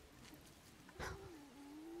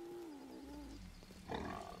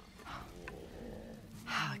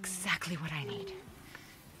 Oh, exactly what I need.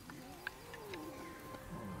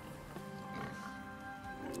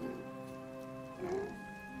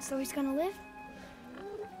 So he's gonna live?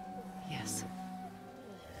 Yes.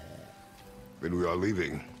 Then we are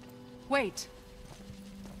leaving. Wait.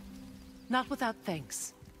 Not without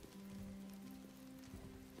thanks.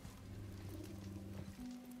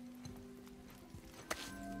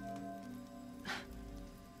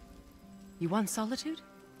 You want solitude?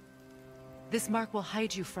 This mark will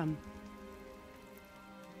hide you from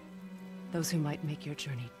those who might make your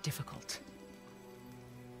journey difficult.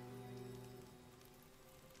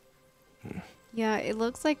 Yeah, it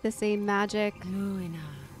looks like the same magic. Luna.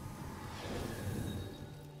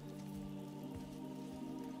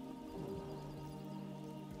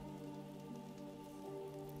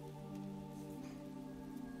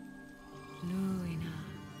 Luna.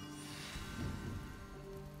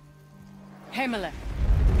 Himalaya.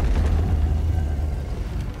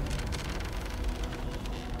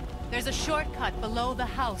 There's a shortcut below the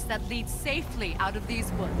house that leads safely out of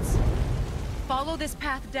these woods. Follow this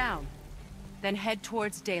path down, then head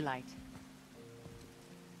towards daylight.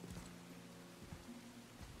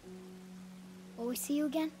 Will we see you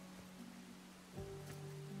again?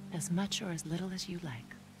 As much or as little as you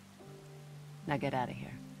like. Now get out of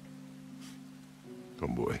here.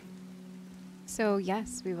 Tomboy. So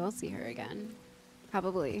yes, we will see her again.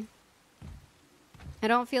 Probably. I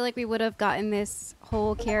don't feel like we would have gotten this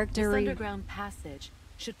whole character. This underground passage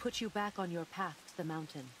should put you back on your path to the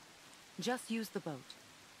mountain. Just use the boat.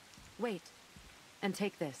 Wait, and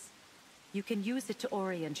take this. You can use it to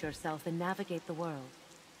orient yourself and navigate the world.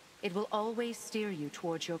 It will always steer you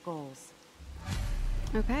towards your goals.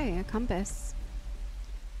 Okay, a compass.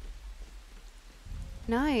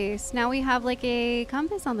 Nice. Now we have like a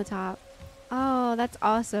compass on the top. Oh, that's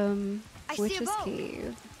awesome. I see a Witch's boat.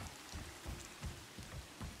 Cave.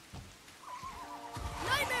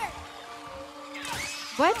 Nightmare!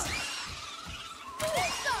 What?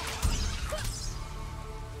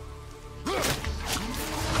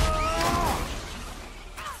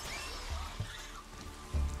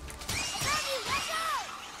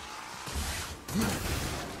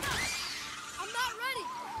 I'm not ready!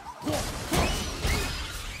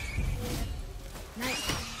 Nice.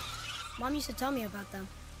 Mom used to tell me about them.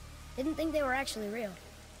 Didn't think they were actually real.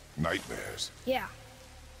 Nightmares. Yeah.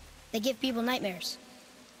 They give people nightmares.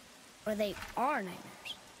 Or they are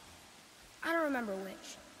nightmares. I don't remember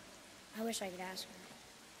which. I wish I could ask her.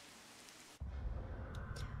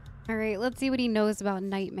 All right, let's see what he knows about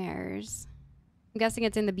nightmares. I'm guessing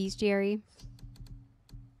it's in the bestiary.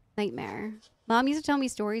 Nightmare. Mom used to tell me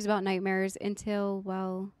stories about nightmares until,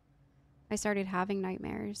 well, I started having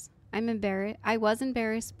nightmares. I was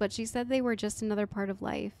embarrassed, but she said they were just another part of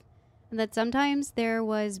life, and that sometimes there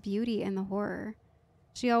was beauty in the horror.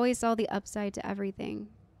 She always saw the upside to everything,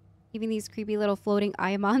 even these creepy little floating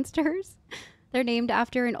eye monsters. They're named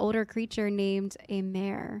after an older creature named a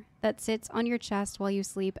mare that sits on your chest while you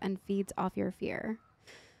sleep and feeds off your fear.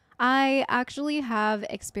 I actually have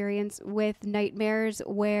experience with nightmares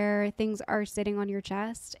where things are sitting on your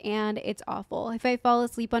chest, and it's awful. If I fall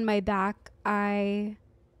asleep on my back, I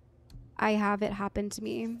have it happen to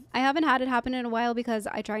me. I haven't had it happen in a while because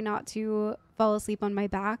I try not to fall asleep on my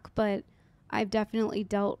back, but I've definitely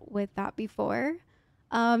dealt with that before.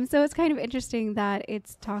 So it's kind of interesting that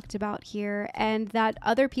it's talked about here and that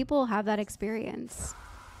other people have that experience.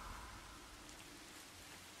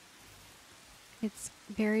 It's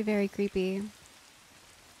very, very creepy.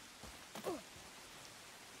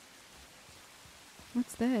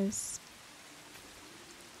 What's this?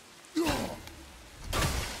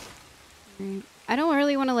 Right. I don't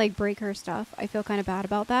really want to like break her stuff. I feel kind of bad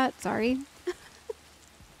about that. Sorry.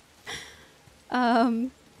 But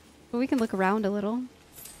we can look around a little.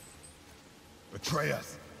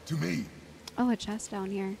 Atreus, to me. Oh, a chest down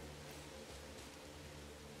here.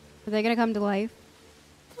 Are they gonna come to life?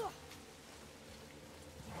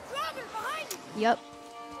 Dragon behind you! Yep.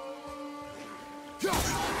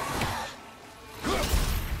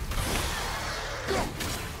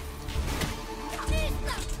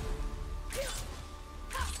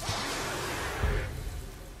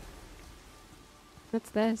 What's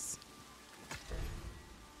this?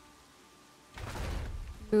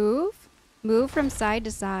 Move? Move from side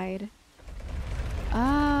to side.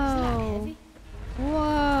 Oh. Heavy?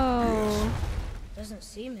 Whoa. Doesn't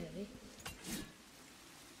seem heavy.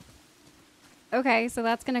 Okay, so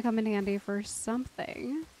that's gonna come in handy for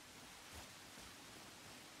something.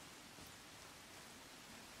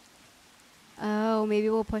 Oh, maybe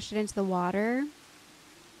we'll push it into the water.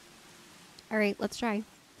 All right, let's try.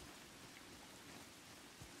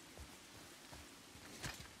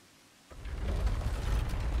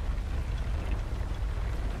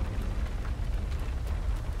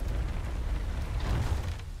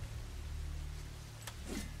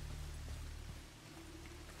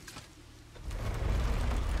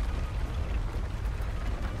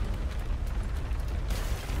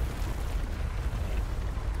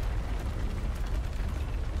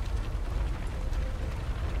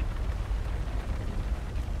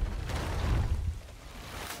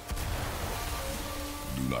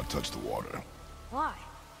 Do not touch the water. Why?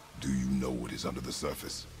 Do you know what is under the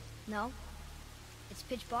surface? No. It's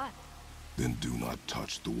pitch black. Then do not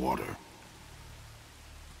touch the water.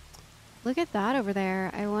 Look at that over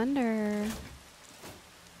there. I wonder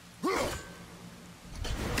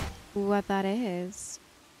what that is.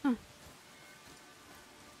 Huh.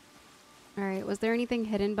 All right, was there anything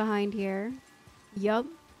hidden behind here? Yup.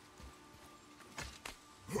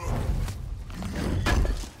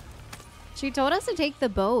 She told us to take the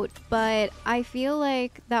boat, but I feel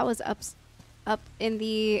like that was up in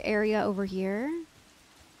the area over here.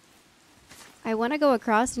 I want to go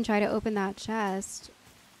across and try to open that chest.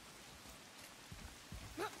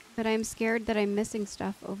 But I'm scared that I'm missing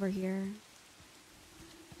stuff over here.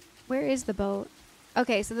 Where is the boat?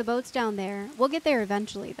 Okay, so the boat's down there. We'll get there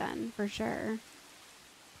eventually then, for sure.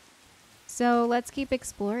 So let's keep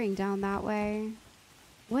exploring down that way.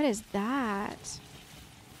 What is that?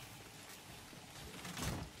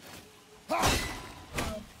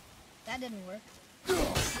 That didn't work.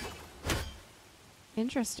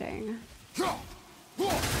 Interesting.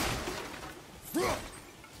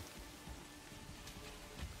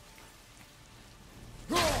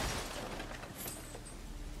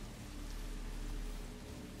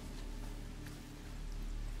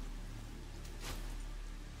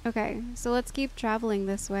 Okay, so let's keep traveling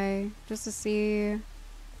this way just to see.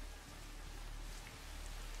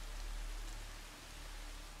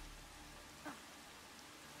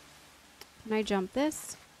 Can I jump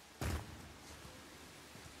this?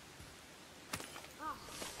 Oh,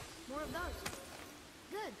 more of those.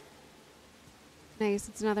 Good. Nice,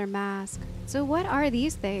 it's another mask. So what are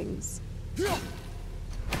these things?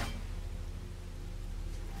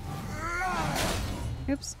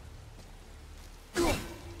 Oops.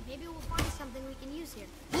 Maybe we'll find something we can use here.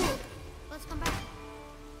 Let's come back.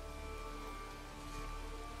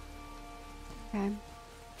 Okay.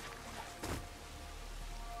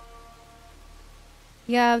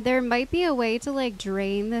 Yeah, there might be a way to like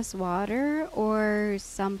drain this water or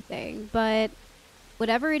something, but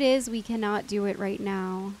whatever it is, we cannot do it right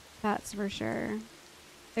now. That's for sure.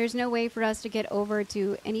 There's no way for us to get over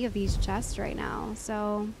to any of these chests right now,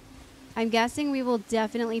 so I'm guessing we will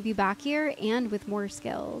definitely be back here and with more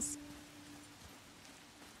skills.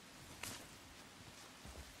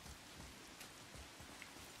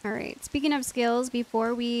 All right, speaking of skills,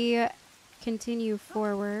 before we continue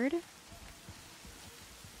forward,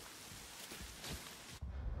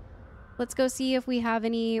 let's go see if we have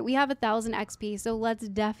any. We have 1,000 XP, so let's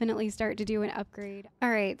definitely start to do an upgrade.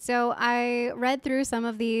 All right, so I read through some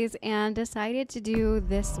of these and decided to do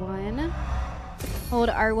this one. Hold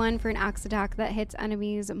R1 for an axe attack that hits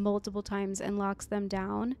enemies multiple times and locks them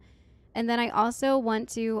down. And then I also want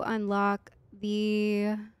to unlock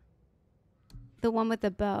the one with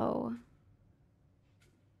the bow.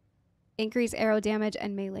 Increase arrow damage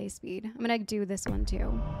and melee speed. I'm gonna do this one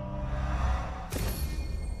too.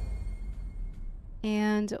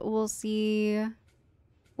 And we'll see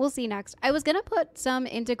next. I was gonna put some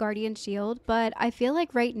into Guardian Shield, but I feel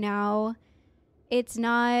like right now it's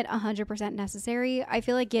not 100% necessary. I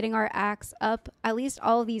feel like getting our axe up, at least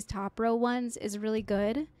all of these top row ones, is really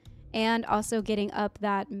good. And also getting up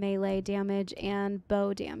that melee damage and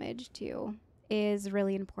bow damage too is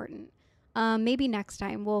really important. Maybe next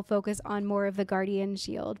time we'll focus on more of the Guardian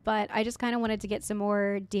Shield, but I just kind of wanted to get some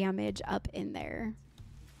more damage up in there.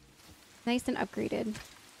 Nice and upgraded.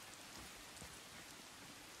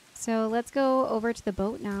 So let's go over to the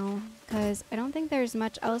boat now, because I don't think there's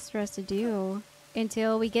much else for us to do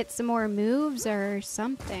until we get some more moves or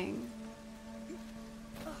something.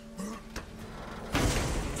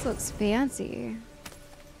 This looks fancy.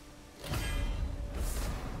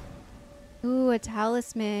 Ooh, a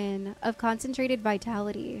talisman of concentrated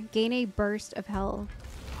vitality. Gain a burst of health.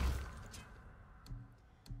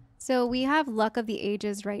 So we have Luck of the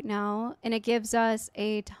Ages right now, and it gives us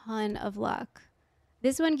a ton of luck.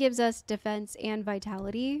 This one gives us defense and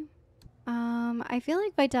vitality. I feel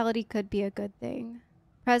like vitality could be a good thing.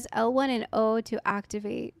 Press L1 and O to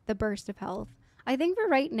activate the burst of health. I think for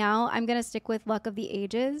right now, I'm going to stick with Luck of the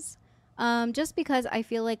Ages. Just because I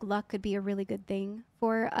feel like luck could be a really good thing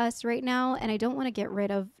for us right now. And I don't want to get rid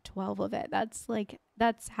of 12 of it.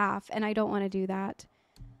 That's half. And I don't want to do that.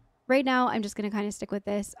 Right now, I'm just going to kind of stick with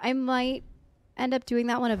this. I might end up doing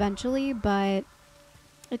that one eventually, but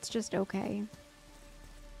it's just okay.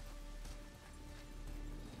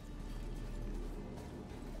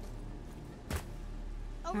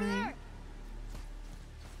 Over there.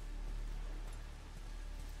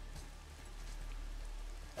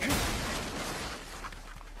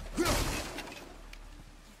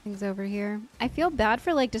 Things over here. I feel bad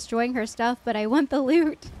for like destroying her stuff, but I want the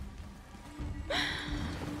loot.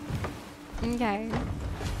 Okay.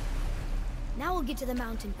 Now we'll get to the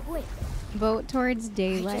mountain quick. Boat towards I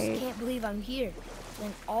daylight. just can't believe I'm here.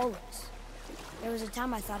 In all this. There was a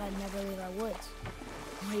time I thought I'd never leave our woods.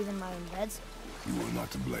 Or even my own beds. You are not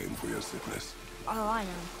to blame for your sickness. Oh, I know.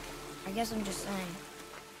 I guess I'm just saying.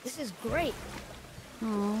 This is great.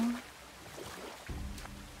 Aww.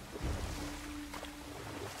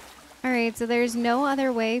 Alright, so there's no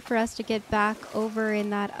other way for us to get back over in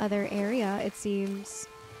that other area, it seems.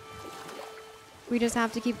 We just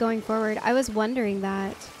have to keep going forward. I was wondering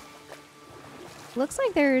that. Looks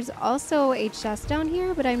like there's also a chest down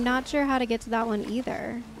here, but I'm not sure how to get to that one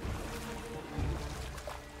either.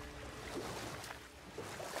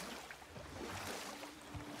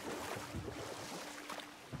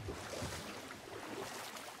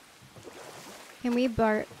 Can we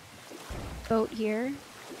boat here?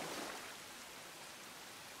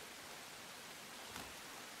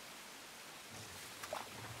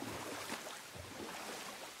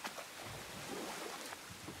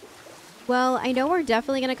 Well, I know we're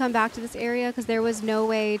definitely going to come back to this area because there was no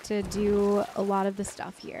way to do a lot of the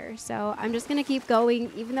stuff here. So I'm just going to keep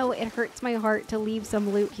going, even though it hurts my heart to leave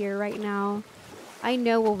some loot here right now. I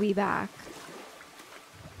know we'll be back.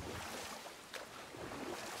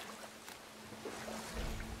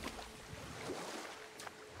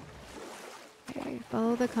 Okay,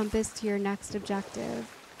 follow the compass to your next objective.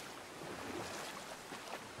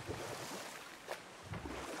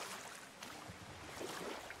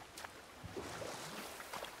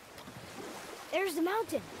 There's the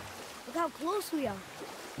mountain. Look how close we are.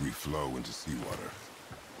 We flow into seawater.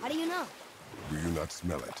 How do you know? Do you not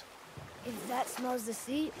smell it? If that smells the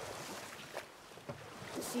sea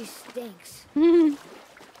stinks.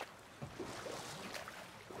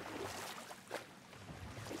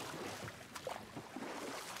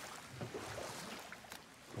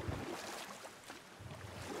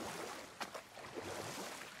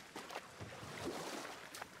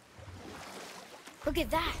 Look at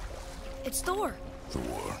that. It's Thor.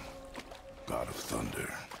 Thor, god of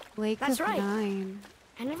thunder. Lake That's of right. Nine.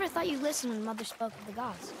 I never thought you listened when Mother spoke of the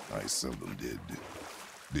gods. I seldom did.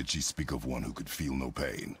 Did she speak of one who could feel no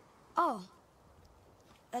pain? Oh.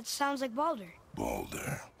 That sounds like Baldur.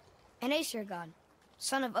 Baldur. An Aesir god.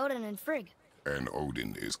 Son of Odin and Frigg. And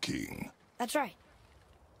Odin is king. That's right.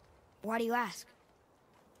 Why do you ask?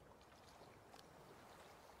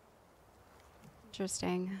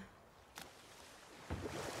 Interesting.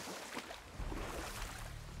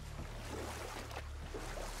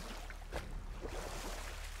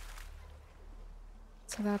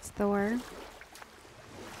 So that's Thor.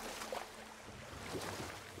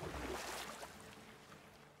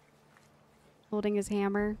 Holding his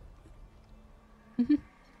hammer.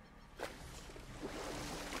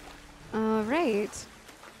 All right.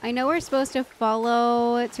 I know we're supposed to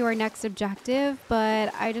follow to our next objective,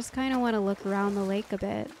 but I just kind of want to look around the lake a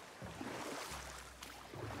bit.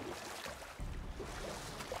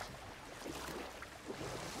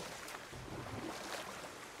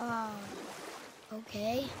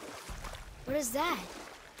 Okay. What is that?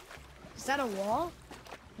 Is that a wall?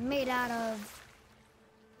 Made out of...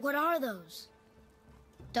 What are those?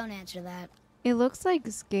 Don't answer that. It looks like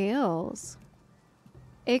scales.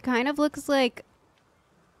 It kind of looks like...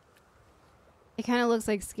 It kind of looks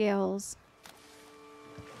like scales.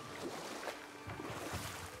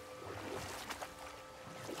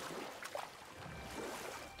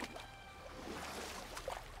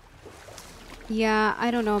 Yeah,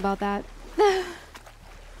 I don't know about that.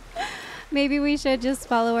 Maybe we should just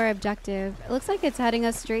follow our objective. It looks like it's heading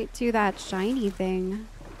us straight to that shiny thing.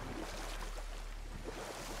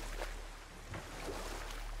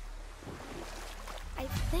 I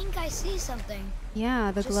think I see something.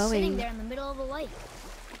 Yeah, the Just glowing. sitting there in the middle of the lake.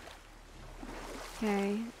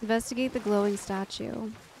 Okay, investigate the glowing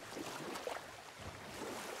statue.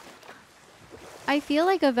 I feel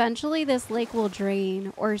like eventually this lake will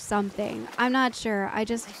drain or something. I'm not sure. I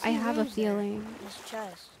have a feeling. This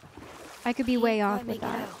chest. I could be Can't way off quite with make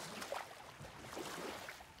it that. out.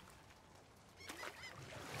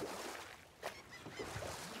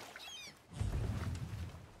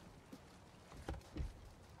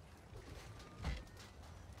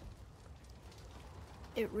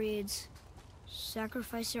 It reads,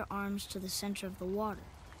 sacrifice your arms to the center of the water.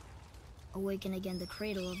 Awaken again the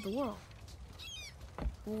cradle of the world.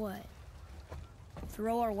 What?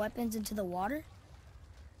 Throw our weapons into the water?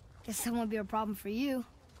 Guess that won't be a problem for you.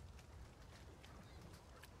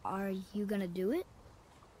 Are you gonna do it?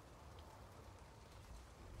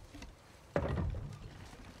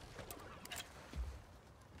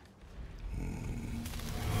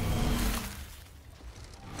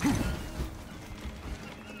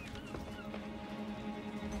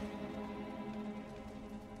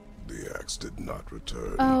 The axe did not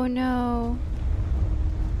return. Oh no.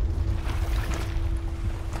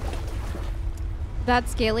 That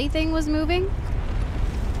scaly thing was moving?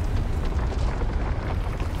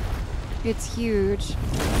 It's huge.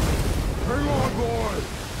 Hang on, boy!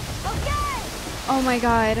 Okay! Oh my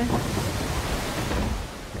god.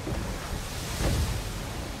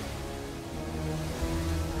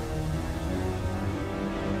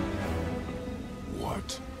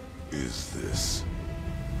 What is this?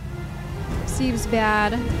 Seems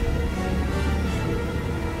bad.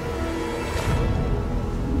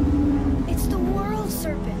 It's the world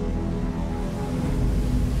serpent.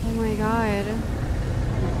 Oh my god.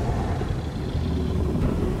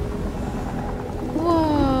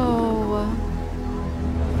 Whoa.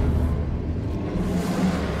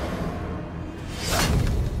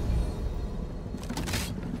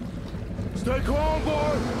 Stay calm,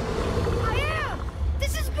 boy! I am!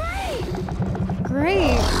 This is great!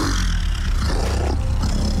 Great.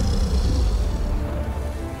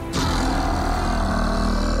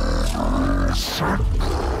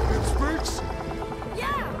 It speaks?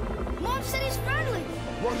 Yeah! Mom said he's friendly!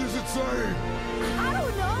 What does it say? I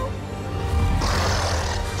don't know!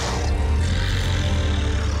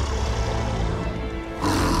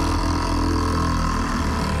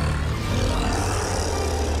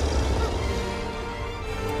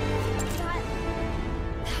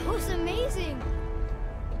 That was amazing!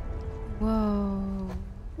 Whoa.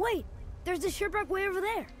 Wait! There's a shipwreck way over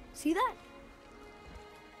there. See that?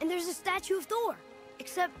 And there's a statue of Thor.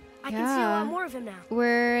 Except I can see a lot more of him now.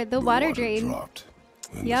 Where the water drain. Dropped,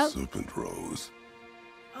 and Yep. the serpent rose.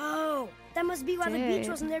 Oh, that must be why the beach Did.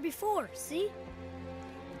 wasn't there before, see?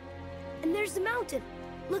 And there's the mountain.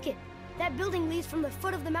 Look it. That building leads from the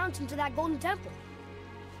foot of the mountain to that golden temple.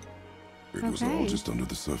 It was all Okay. just under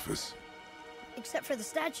the surface. Except for the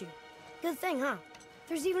statue. Good thing, huh?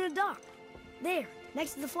 There's even a dock. There,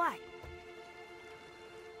 next to the flag.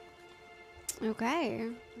 Okay.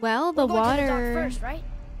 Well, the We're going to the water. dock first, right?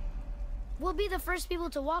 We'll be the first people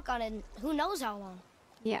to walk on it in who knows how long.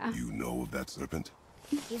 Yeah. You know of that serpent?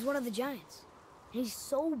 He's one of the giants. And he's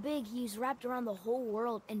so big he's wrapped around the whole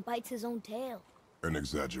world and bites his own tail. An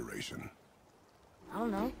exaggeration. I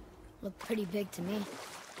don't know. Looked pretty big to me.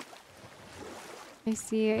 I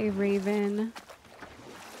see a raven.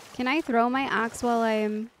 Can I throw my axe while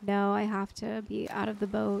I'm... No, I have to be out of the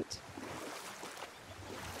boat.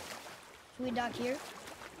 Should we dock here?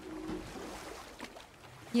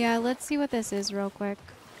 Yeah, let's see what this is real quick.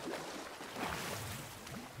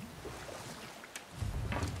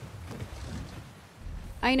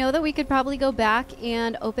 I know that we could probably go back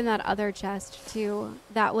and open that other chest too.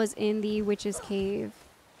 That was in the witch's cave.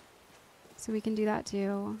 So we can do that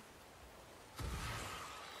too.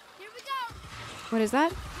 Here we go! What is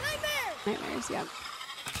that? Nightmare! Nightmares, yep.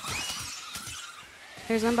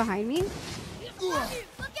 There's one behind me. Look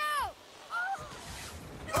out!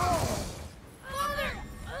 Oh! Father!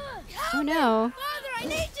 Oh no. Father, I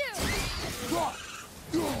need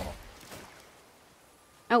you!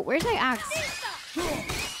 Oh, where's my axe?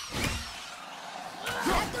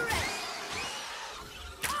 At the rest!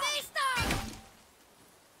 Stay stuck!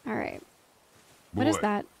 Alright. What is Boy.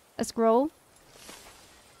 that? A scroll?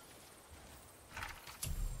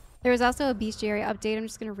 There was also a bestiary update. I'm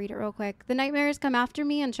just going to read it real quick. The nightmares come after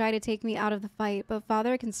me and try to take me out of the fight, but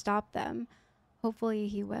Father can stop them. Hopefully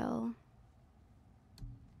he will.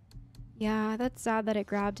 Yeah, that's sad that it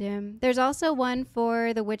grabbed him. There's also one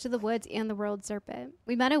for the Witch of the Woods and the World Serpent.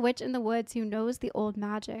 We met a witch in the woods who knows the old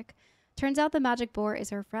magic. Turns out the magic boar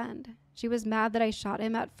is her friend. She was mad that I shot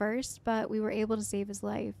him at first, but we were able to save his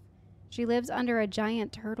life. She lives under a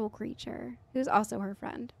giant turtle creature, who's also her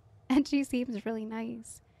friend. And she seems really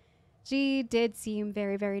nice. She did seem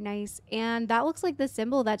very, very nice. And that looks like the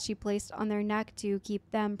symbol that she placed on their neck to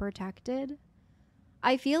keep them protected.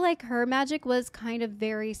 I feel like her magic was kind of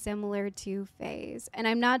very similar to Faye's. And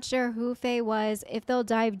I'm not sure who Faye was, if they'll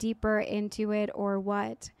dive deeper into it or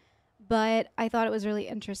what. But I thought it was really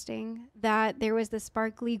interesting that there was the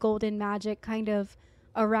sparkly golden magic kind of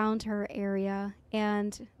around her area.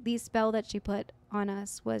 And the spell that she put on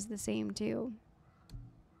us was the same too.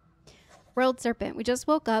 World Serpent. We just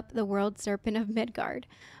woke up the World Serpent of Midgard.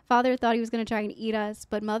 Father thought he was going to try and eat us,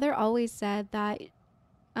 but Mother always said that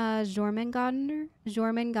Jormungandr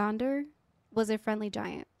was a friendly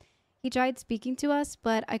giant. He tried speaking to us,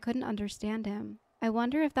 but I couldn't understand him. I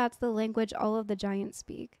wonder if that's the language all of the giants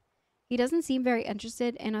speak. He doesn't seem very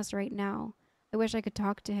interested in us right now. I wish I could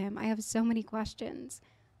talk to him. I have so many questions.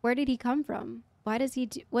 Where did he come from? What does he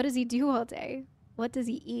do all day? What does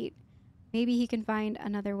he eat? Maybe he can find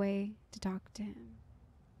another way to talk to him.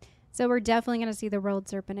 So we're definitely going to see the World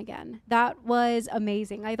Serpent again. That was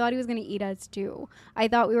amazing. I thought he was going to eat us too. I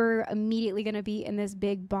thought we were immediately going to be in this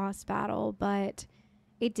big boss battle, but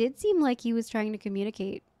it did seem like he was trying to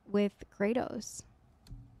communicate with Kratos.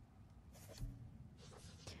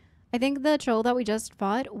 I think the troll that we just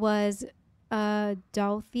fought was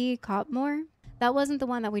Dauði Copmore. That wasn't the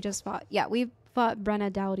one that we just fought. Yeah, we fought Brenna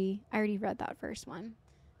Dauði. I already read that first one.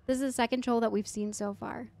 This is the second troll that we've seen so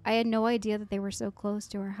far. I had no idea that they were so close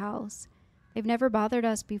to our house. They've never bothered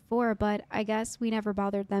us before, but I guess we never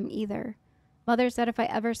bothered them either. Mother said if I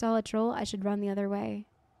ever saw a troll, I should run the other way.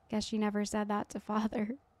 Guess she never said that to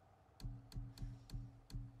Father.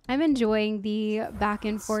 I'm enjoying the back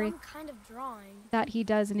and forth Some kind of drawing. that he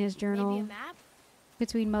does in his journal. Maybe a map?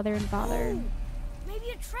 Between Mother and Father. Oh, maybe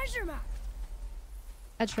a treasure map.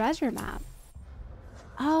 A treasure map.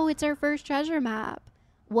 Oh, it's our first treasure map.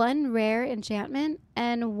 1 rare enchantment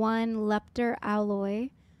and 1 lepter alloy.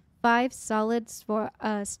 5 solid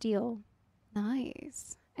steel.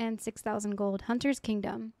 Nice. And 6,000 gold. Hunter's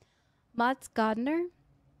Kingdom. Mats Godner,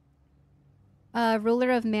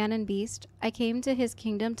 ruler of man and beast. I came to his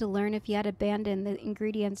kingdom to learn if he had abandoned the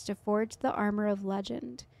ingredients to forge the armor of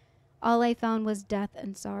legend. All I found was death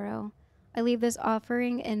and sorrow. I leave this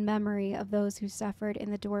offering in memory of those who suffered in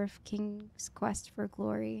the Dwarf King's quest for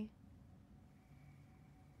glory.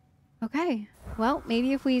 Okay, well,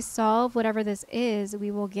 maybe if we solve whatever this is, we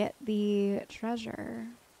will get the treasure.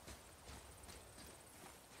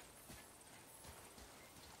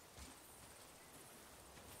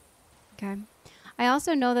 Okay. I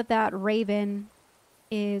also know that that raven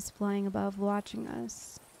is flying above watching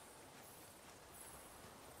us.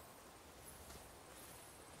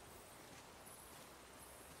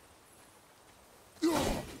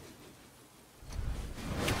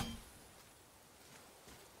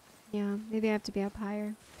 Yeah, maybe I have to be up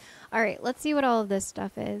higher. All right, let's see what all of this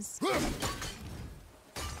stuff is.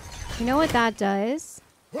 You know what that does?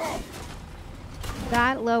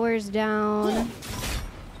 That lowers down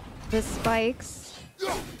the spikes.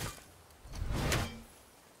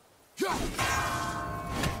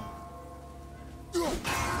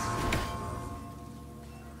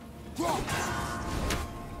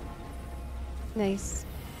 Nice.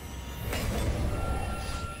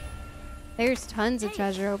 There's tons of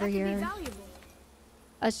treasure over here.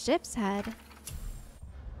 A ship's head.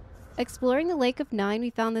 Exploring the Lake of Nine, we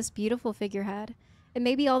found this beautiful figurehead. It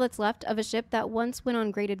may be all that's left of a ship that once went on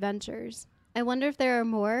great adventures. I wonder if there are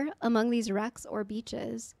more among these wrecks or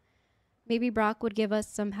beaches. Maybe Brok would give us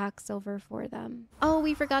some hack silver for them. Oh,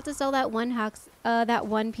 we forgot to sell that that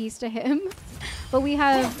one piece to him. But we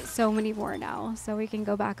have so many more now, so we can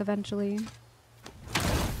go back eventually.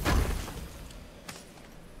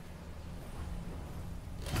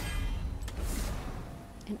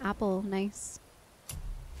 An apple, nice.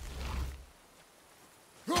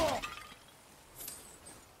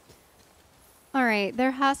 All right,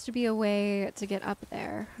 there has to be a way to get up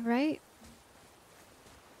there, right?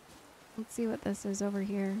 Let's see what this is over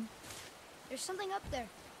here. There's something up there.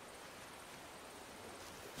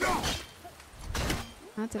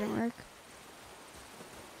 That didn't work.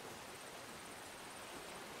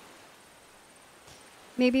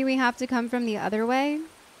 Maybe we have to come from the other way.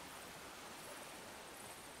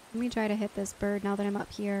 Let me try to hit this bird now that I'm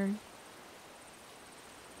up here.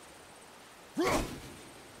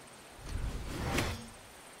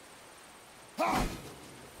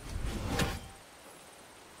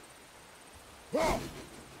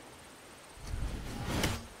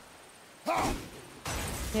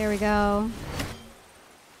 There we go.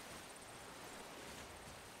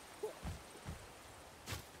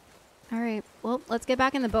 All right, well, let's get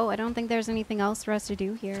back in the boat. I don't think there's anything else for us to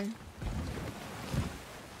do here.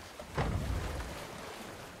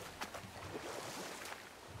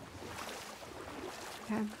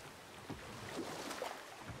 Okay.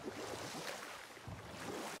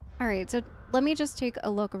 All right, so let me just take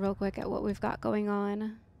a look real quick at what we've got going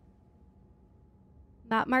on.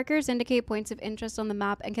 Map markers indicate points of interest on the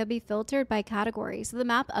map and can be filtered by category. So the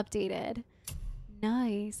map updated.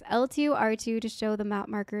 Nice. L2, R2 to show the map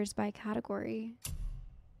markers by category.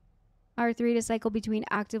 R3 to cycle between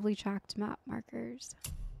actively tracked map markers.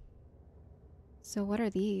 So what are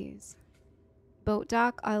these? Boat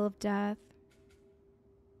dock, Isle of Death.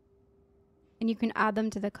 And you can add them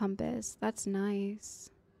to the compass. That's nice.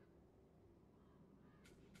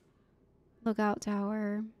 Lookout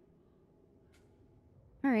tower.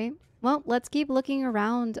 All right. Well, let's keep looking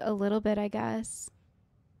around a little bit, I guess.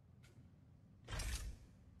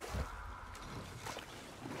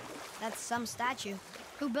 That's some statue.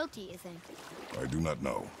 Who built it, you think? I do not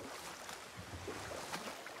know.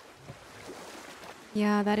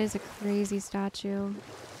 Yeah, that is a crazy statue.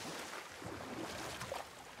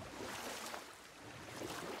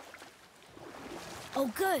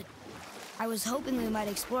 Oh, good. I was hoping we might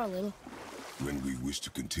explore a little. When we wish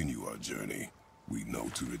to continue our journey, we know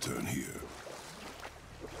to return here.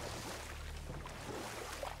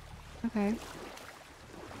 Okay.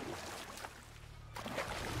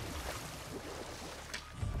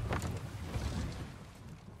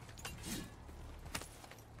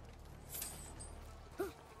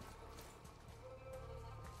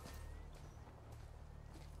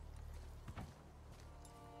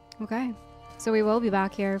 Okay. So we will be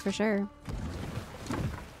back here for sure.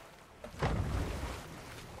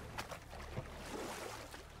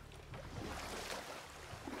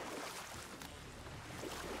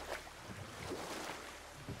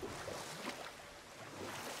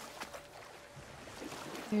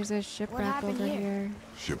 There's a shipwreck over here.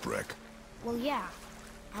 Shipwreck? Well, yeah.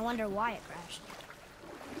 I wonder why it crashed.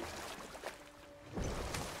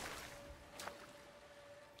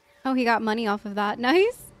 Oh, he got money off of that.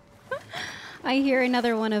 Nice. I hear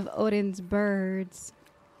another one of Odin's birds.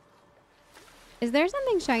 Is there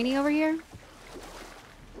something shiny over here?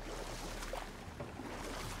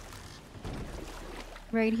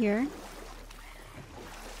 Right here.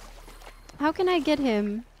 How can I get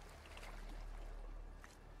him?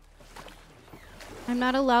 I'm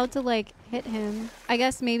not allowed to, like, hit him. I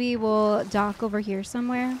guess maybe we'll dock over here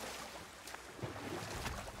somewhere.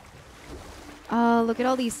 Oh, look at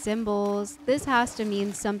all these symbols. This has to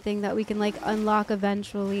mean something that we can, like, unlock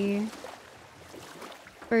eventually.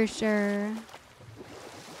 For sure.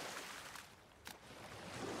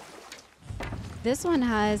 This one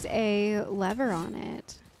has a lever on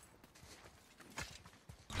it.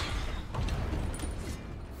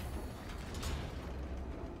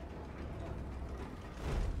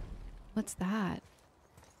 What's that?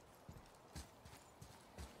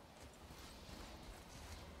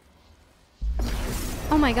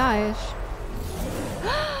 Oh my gosh.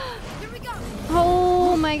 Here we go.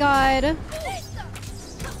 Oh my god.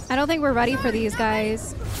 I don't think we're ready for these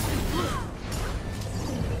guys.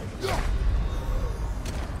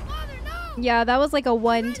 Yeah, that was like a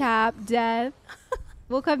one-tap death.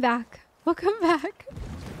 We'll come back. We'll come back.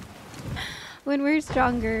 When we're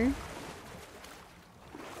stronger.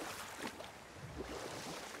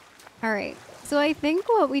 Alright. So I think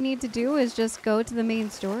what we need to do is just go to the main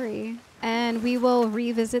story. And we will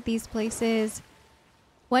revisit these places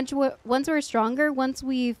once we're stronger, once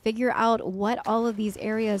we figure out what all of these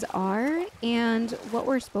areas are and what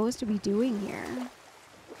we're supposed to be doing here.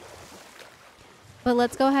 But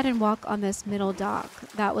let's go ahead and walk on this middle dock.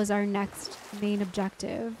 That was our next main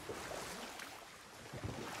objective.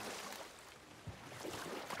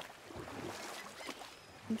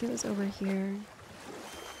 I think it was over here.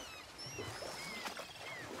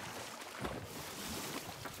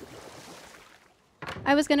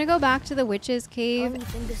 I was gonna go back to the witch's How cave. long do you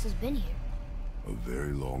think this has been here? A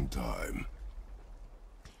very long time.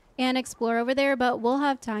 And explore over there, but we'll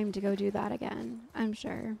have time to go do that again, I'm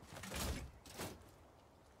sure.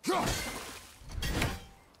 Okay.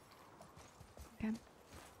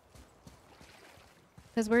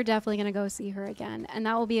 Because we're definitely gonna go see her again, and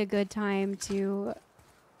that will be a good time to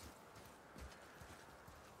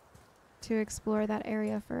explore that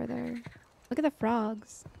area further. Look at the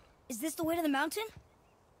frogs. Is this the way to the mountain?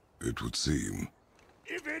 It would seem.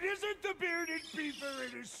 If it isn't the bearded beaver,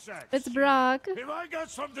 it is sex. It's Brok. Have I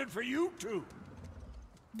got something for you too?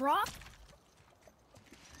 Brok?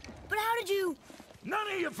 But how did you...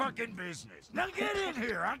 None of your fucking business. Now get in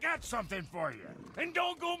here. I got something for you. And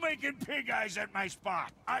don't go making pig eyes at my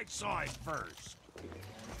spot. I saw it first.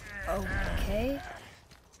 Okay.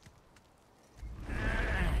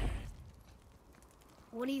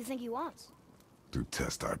 What do you think he wants? To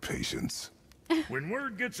test our patience. When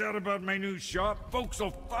word gets out about my new shop, folks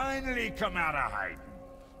will finally come out of hiding.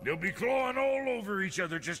 They'll be clawing all over each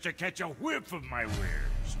other just to catch a whiff of my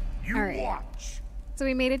wares. You All right. watch. So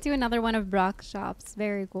we made it to another one of Brok's shops.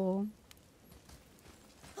 Very cool.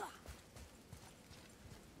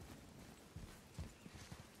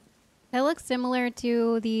 That looks similar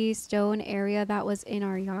to the stone area that was in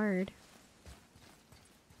our yard.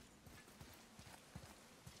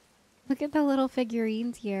 Look at the little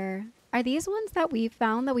figurines here. Are these ones that we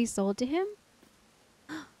found that we sold to him?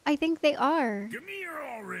 I think they are. Come here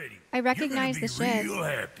already. I recognize the ship. Real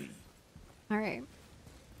happy. All right.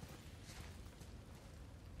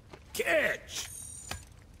 Catch!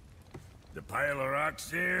 The pile of rocks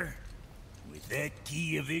there? With that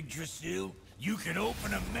key of Yggdrasil, you can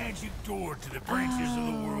open a magic door to the branches of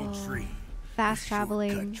the World Tree. Fast A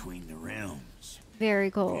traveling. shortcut between the realms. Very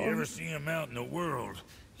If cool. you ever see him out in the world,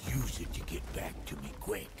 use it to get back to me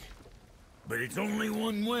quick. But it's only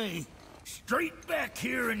one way. Straight back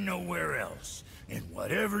here and nowhere else. And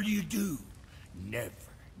whatever you do, never,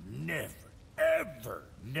 never,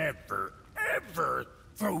 ever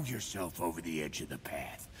throw yourself over the edge of the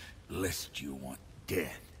path, lest you want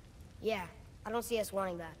death. Yeah, I don't see us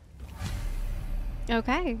wanting that.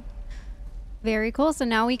 Okay. Very cool. So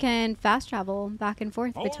now we can fast travel back and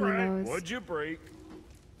forth between those. What'd you break?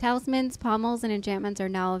 Talismans, pommels, and enchantments are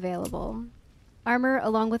now available. Armor,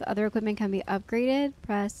 along with other equipment, can be upgraded.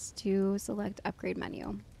 Press to select upgrade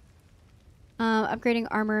menu. Upgrading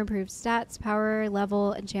armor improves stats, power,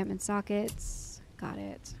 level, enchantment sockets. Got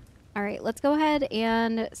it. All right, let's go ahead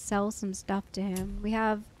and sell some stuff to him. We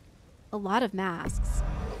have a lot of masks.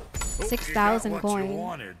 6,000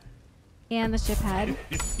 coin. And the ship head.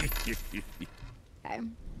 Okay.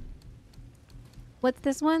 What's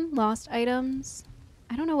this one? Lost items?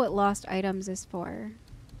 I don't know what lost items is for.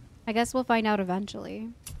 I guess we'll find out eventually.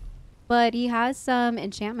 But he has some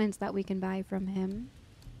enchantments that we can buy from him.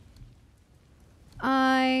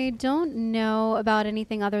 I don't know about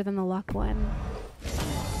anything other than the luck one.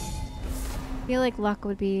 I feel like luck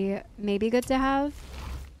would be maybe good to have.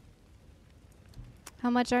 How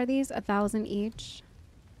much are these? 1,000 each.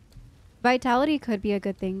 Vitality could be a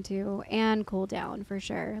good thing too. And cooldown for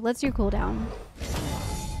sure. Let's do cooldown.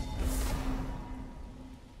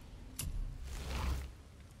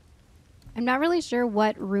 I'm not really sure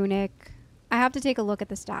what runic. I have to take a look at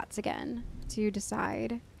the stats again to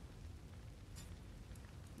decide.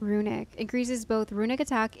 Runic. Increases both runic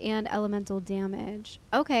attack and elemental damage.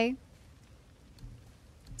 Okay.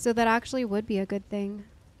 So that actually would be a good thing.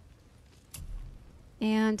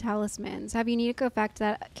 And talismans. Have unique effect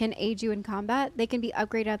that can aid you in combat. They can be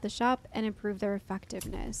upgraded at the shop and improve their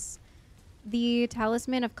effectiveness. The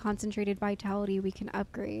talisman of concentrated vitality we can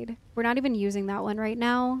upgrade. We're not even using that one right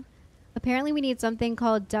now. Apparently we need something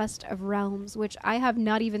called Dust of Realms, which I have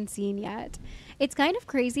not even seen yet. It's kind of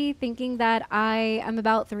crazy thinking that I am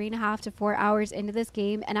about 3.5 to 4 hours into this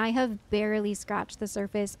game and I have barely scratched the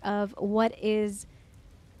surface of what is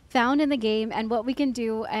found in the game and what we can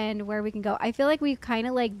do and where we can go. I feel like we've kind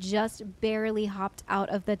of like just barely hopped out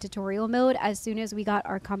of the tutorial mode as soon as we got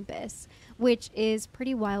our compass, which is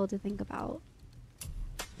pretty wild to think about.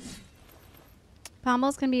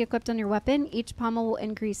 Pommels can be equipped on your weapon. Each pommel will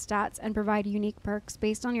increase stats and provide unique perks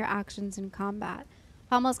based on your actions in combat.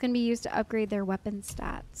 Pommels can be used to upgrade their weapon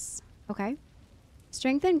stats. Okay.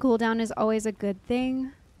 Strength and cooldown is always a good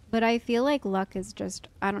thing, but I feel like luck is just,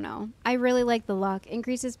 I don't know. I really like the luck.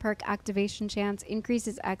 Increases perk activation chance,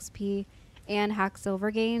 increases XP, and hack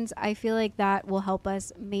silver gains. I feel like that will help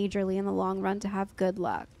us majorly in the long run to have good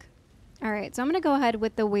luck. All right, so I'm going to go ahead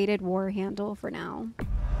with the weighted war handle for now.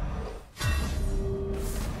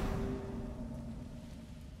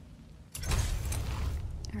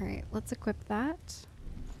 All right, let's equip that.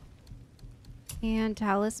 And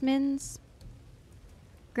talismans.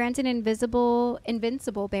 Grant an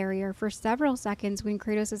invincible barrier for several seconds when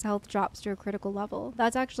Kratos' health drops to a critical level.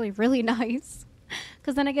 That's actually really nice.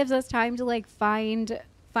 Because then it gives us time to like find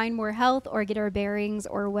more health or get our bearings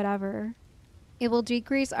or whatever. It will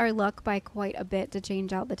decrease our luck by quite a bit to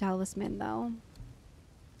change out the talisman though.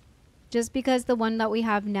 Just because the one that we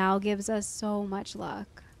have now gives us so much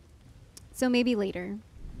luck. So maybe later.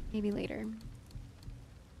 Maybe later.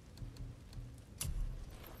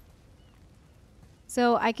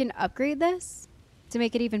 So I can upgrade this to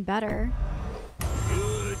make it even better.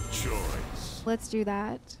 Good Let's do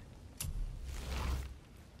that.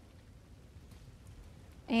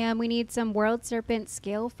 And we need some World Serpent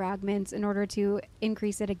scale fragments in order to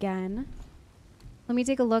increase it again. Let me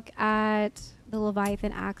take a look at the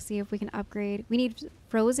Leviathan axe, see if we can upgrade. We need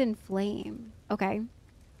Frozen Flame. Okay.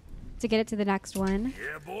 To get it to the next one.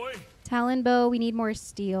 Yeah, boy. Talon Bow, we need more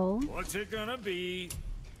steel. What's it gonna be?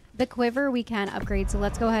 The Quiver we can upgrade, so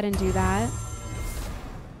let's go ahead and do that.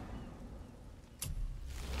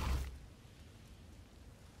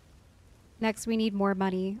 Next, we need more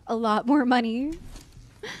money. A lot more money.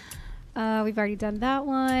 We've already done that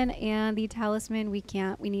one. And the Talisman, we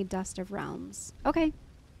can't. We need Dust of Realms. Okay.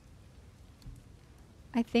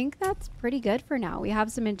 I think that's pretty good for now. We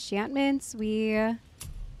have some enchantments. We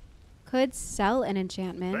could sell an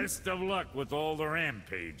enchantment. Best of luck with all the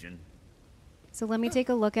rampaging. So let me take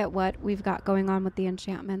a look at what we've got going on with the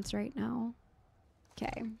enchantments right now.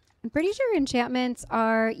 Okay. I'm pretty sure enchantments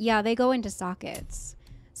are... Yeah, they go into sockets.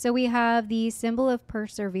 So we have the Symbol of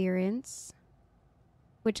Perseverance,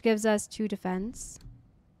 which gives us 2 defense.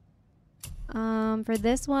 For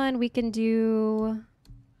this one, we can do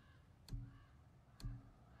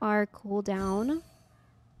our cooldown.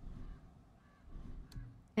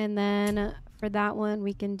 And then for that one,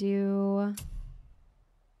 we can do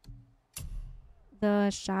the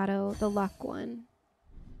shadow, the luck one.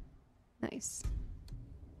 Nice.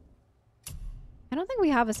 I don't think we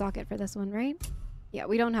have a socket for this one, right? Yeah,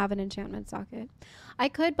 we don't have an enchantment socket. I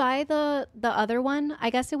could buy the other one. I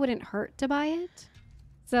guess it wouldn't hurt to buy it.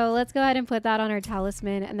 So let's go ahead and put that on our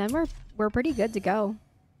talisman, and then we're pretty good to go.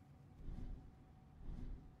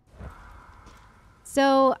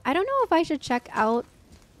 So I don't know if I should check out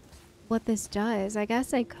what this does. I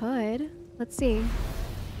guess I could. Let's see.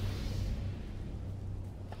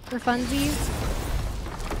 For funsies.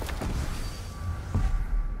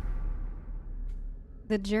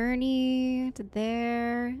 The journey to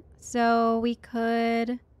there. So we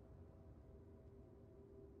could...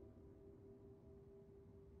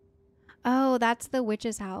 Oh, that's the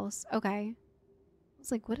witch's house. Okay. I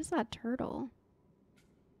was like, what is that turtle?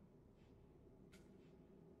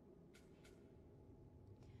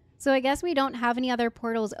 So I guess we don't have any other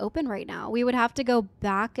portals open right now. We would have to go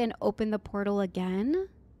back and open the portal again.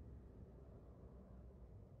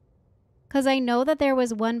 Because I know that there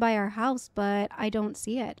was one by our house, but I don't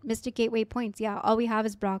see it. Mystic Gateway points. Yeah, all we have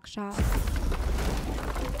is Brok's shop.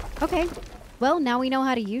 Okay. Well, now we know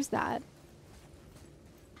how to use that.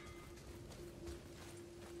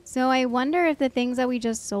 So I wonder if the things that we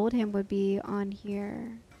just sold him would be on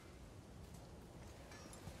here.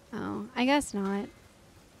 Oh, I guess not.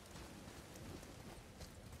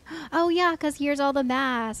 Oh yeah, because here's all the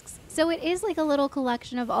masks. So it is like a little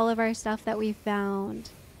collection of all of our stuff that we found.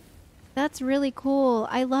 That's really cool.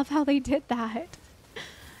 I love how they did that.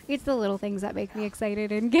 It's the little things that make me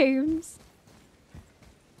excited in games.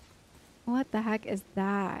 What the heck is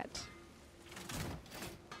that?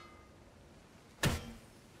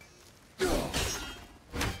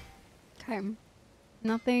 Okay.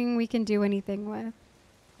 Nothing we can do anything with.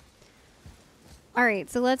 Alright,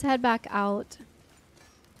 so let's head back out.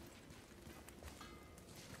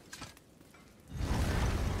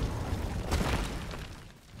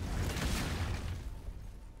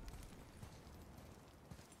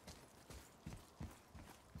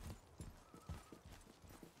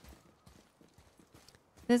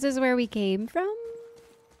 This is where we came from?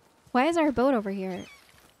 Why is our boat over here?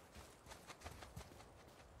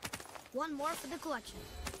 One more for the collection.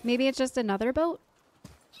 Maybe it's just another boat?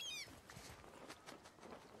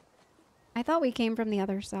 I thought we came from the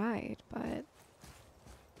other side, but...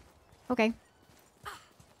 Okay.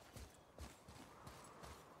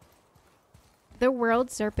 The World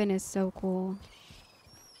Serpent is so cool.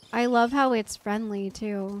 I love how it's friendly,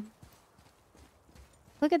 too.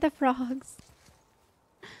 Look at the frogs.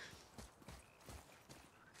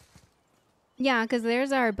 Yeah, because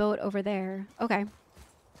there's our boat over there. Okay.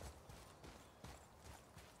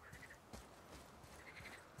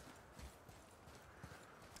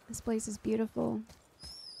 This place is beautiful.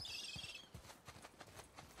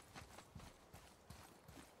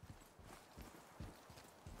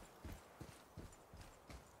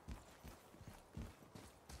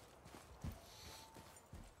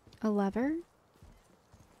 A lever?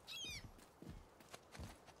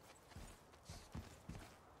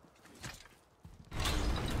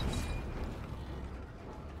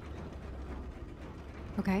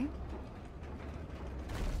 Okay.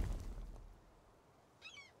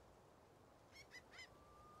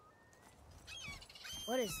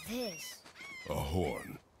 What is this? A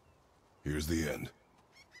horn. Here's the end.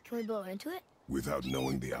 Can we blow into it? Without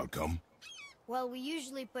knowing the outcome? Well, we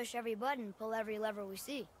usually push every button, pull every lever we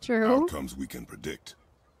see. True. Outcomes we can predict.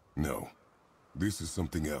 No, this is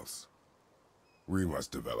something else. We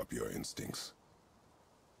must develop your instincts.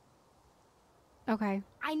 Okay.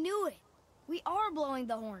 I knew it. We are blowing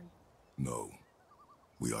the horn. No,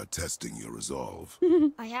 we are testing your resolve.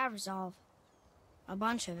 I have resolve. A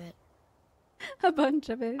bunch of it. A bunch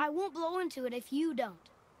of it. I won't blow into it if you don't.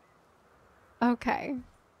 Okay.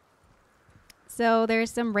 So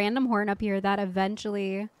there's some random horn up here that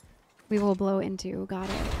eventually we will blow into. Got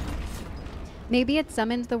it. Maybe it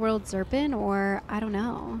summons the world serpent, or I don't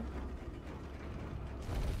know.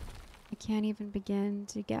 I can't even begin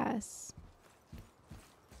to guess.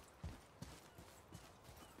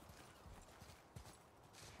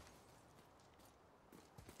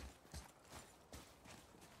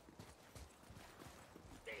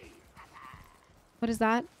 What is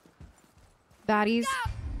that? Baddies.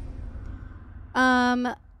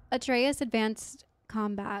 Atreus advanced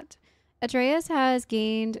combat. Atreus has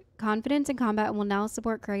gained confidence in combat and will now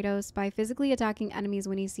support Kratos by physically attacking enemies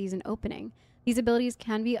when he sees an opening. These abilities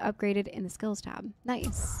can be upgraded in the skills tab.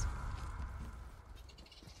 Nice.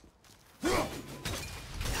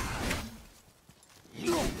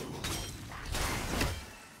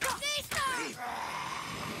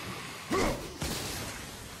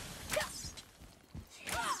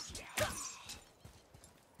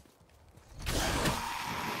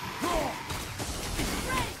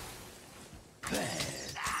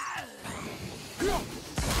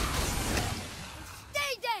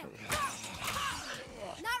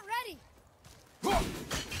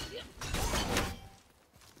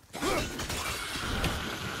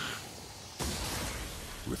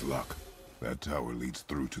 With luck, that tower leads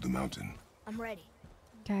through to the mountain. I'm ready.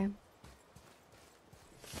 Okay.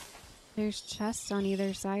 There's chests on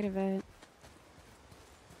either side of it.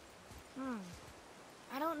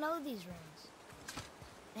 I don't know these rooms.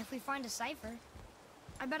 And if we find a cipher,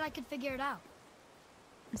 I bet I could figure it out.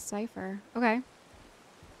 A cipher. Okay.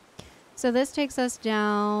 So this takes us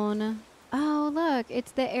down. Oh, look.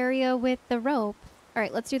 It's the area with the rope. All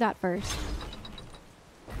right, let's do that first.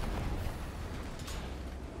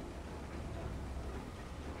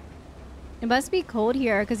 It must be cold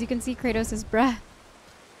here because you can see Kratos' breath.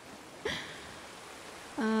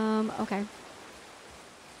 Okay.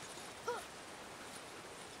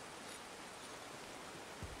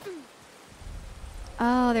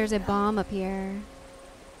 Oh, there's a bomb up here.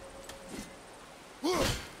 All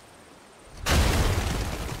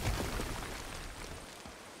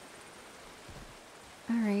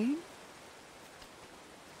right.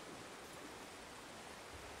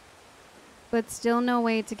 But still no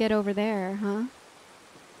way to get over there, huh?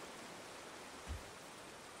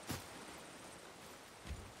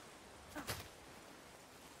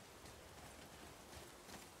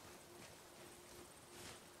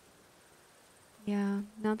 Yeah,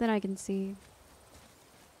 not that I can see.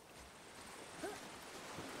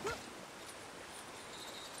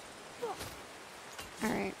 All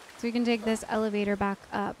right, so we can take this elevator back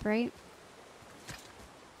up, right?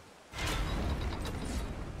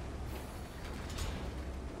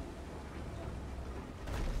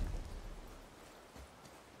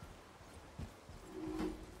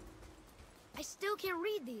 I still can't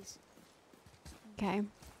read these. Okay.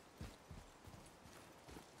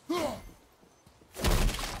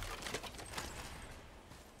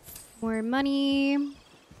 More money.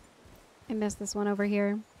 I missed this one over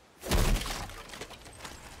here.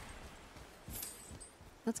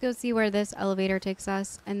 Let's go see where this elevator takes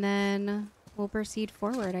us, and then we'll proceed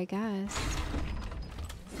forward, I guess.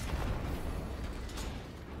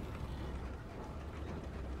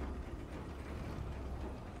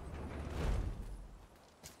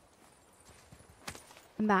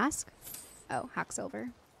 A mask? Oh, Hacksilver.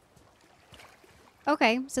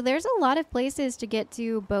 Okay, so there's a lot of places to get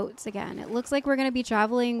to boats again. It looks like we're going to be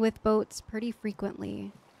traveling with boats pretty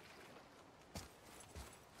frequently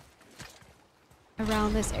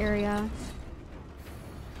around this area.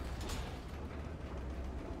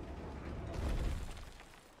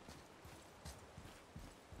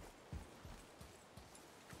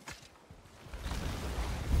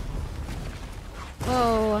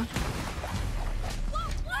 Whoa.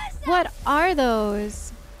 What are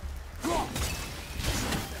those?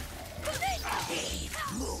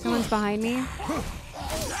 Someone's behind me.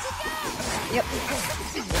 Yep.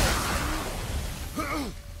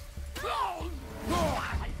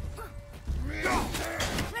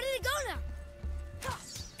 Where did it go now?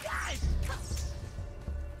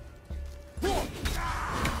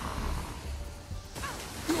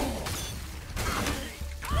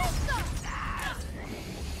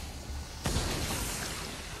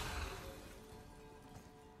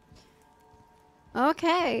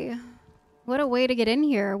 Okay. What a way to get in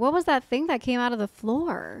here. What was that thing that came out of the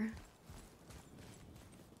floor?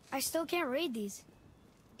 I still can't read these.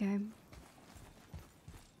 Okay.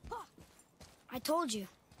 I told you.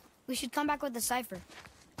 We should come back with the cipher.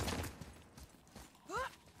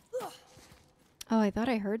 Oh, I thought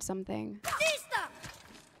I heard something.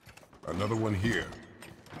 Another one here.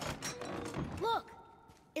 Look!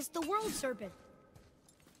 It's the world serpent.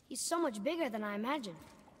 He's so much bigger than I imagined.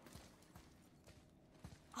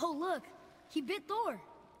 Oh, look! He bit Thor!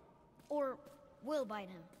 Or will bite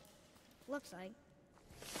him. Looks like.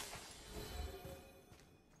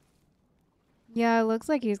 Yeah, it looks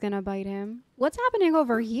like he's gonna bite him. What's happening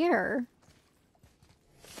over here?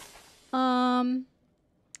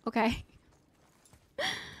 Okay.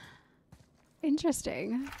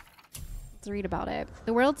 Interesting. Let's read about it.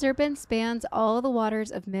 The world serpent spans all the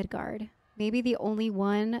waters of Midgard. Maybe the only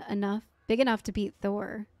one big enough to beat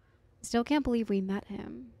Thor. Still can't believe we met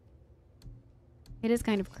him. It is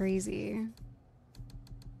kind of crazy.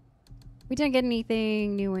 We didn't get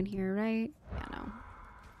anything new in here, right? Yeah, no.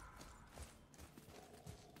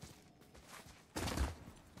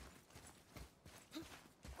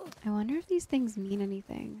 I wonder if these things mean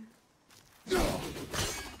anything.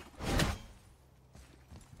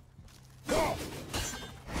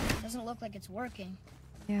 Doesn't look like it's working.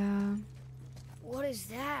 Yeah. What is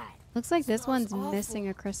that? Looks like this Smells one's awful. missing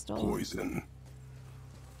a crystal. Poison.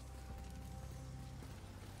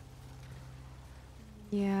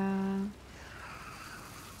 Yeah.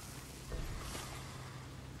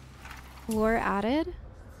 Lore added?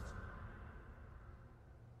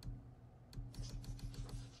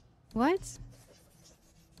 What?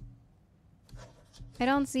 I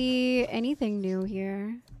don't see anything new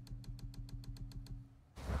here.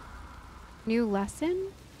 New lesson?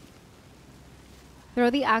 Throw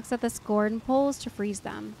the axe at the scorn poles to freeze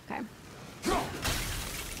them. Okay.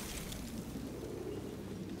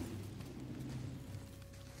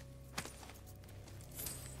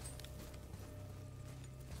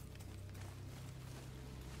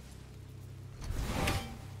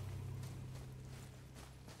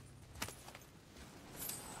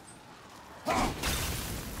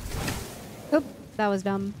 Oop, that was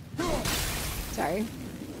dumb. Sorry.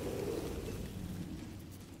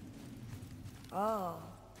 Oh.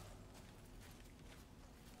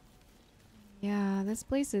 Yeah, this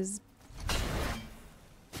place is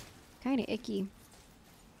kind of icky.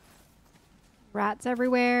 Rats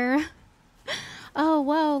everywhere. Oh,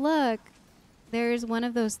 whoa, look. There's one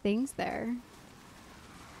of those things there.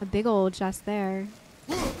 A big old chest there.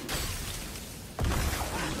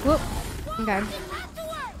 Whoop. Okay.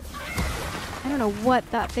 I don't know what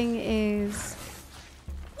that thing is.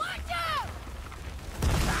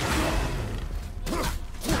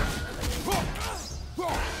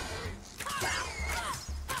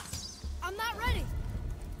 I'm not ready.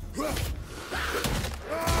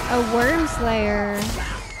 A worm slayer.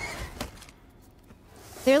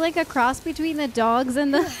 They're like a cross between the dogs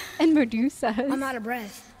and the and Medusas. I'm out of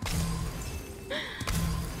breath.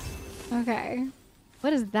 Okay.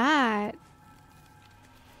 What is that?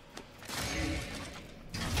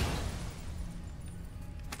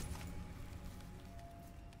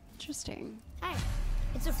 Interesting. Hey,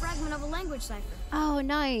 it's a fragment of a language cipher. Oh,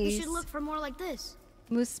 nice. We should look for more like this.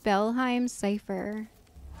 Muspelheim cipher.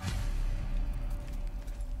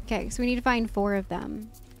 Okay, so we need to find 4 of them.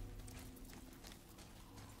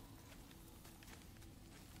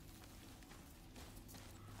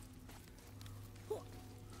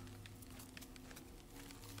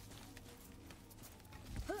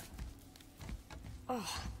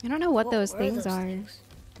 I don't know what those were things those are. things?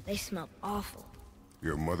 They smell awful.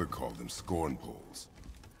 Your mother called them scorn poles.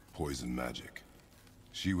 Poison magic.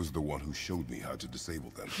 She was the one who showed me how to disable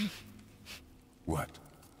them. What?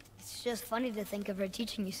 It's just funny to think of her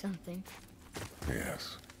teaching you something.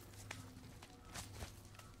 Yes.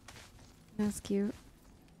 That's cute.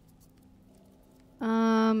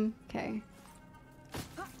 Okay.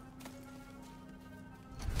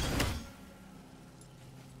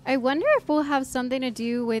 I wonder if we'll have something to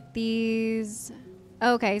do with these.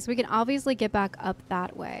 Okay, so we can obviously get back up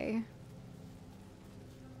that way.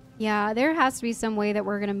 Yeah, there has to be some way that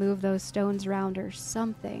we're going to move those stones around or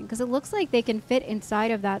something. Because it looks like they can fit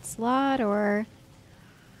inside of that slot or...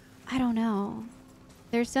 I don't know.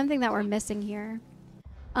 There's something that we're missing here.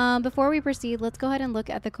 Before we proceed, let's go ahead and look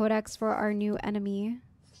at the codex for our new enemy.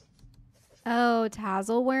 Oh,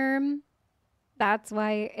 Tazzleworm. That's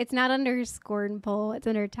why it's not under Scornpole. It's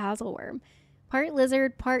under Tazzleworm. Part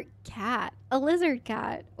lizard, part cat. A lizard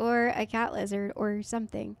cat or a cat lizard or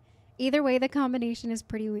something. Either way, the combination is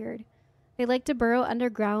pretty weird. They like to burrow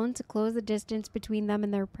underground to close the distance between them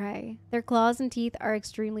and their prey. Their claws and teeth are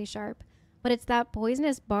extremely sharp, but it's that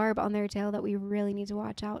poisonous barb on their tail that we really need to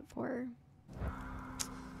watch out for.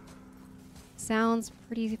 Sounds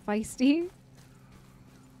pretty feisty.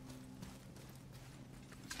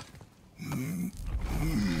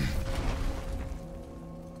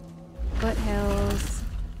 Foothills.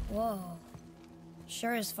 Whoa.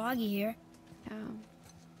 Sure is foggy here. Yeah.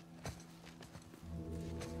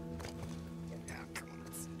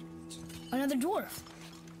 Another dwarf.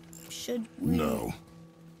 Should we... No.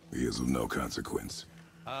 He is of no consequence.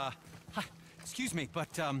 Hi, excuse me,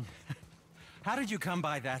 but, how did you come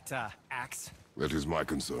by that, axe? That is my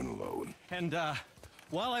concern alone. And,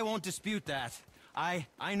 while I won't dispute that, I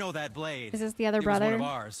know that blade. Is this the other it brother? was one of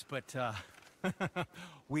ours, but,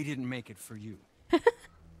 we didn't make it for you.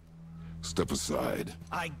 Step aside.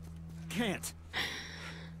 I can't.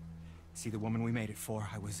 See, the woman we made it for,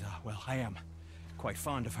 I was, well, I am quite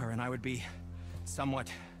fond of her, and I would be somewhat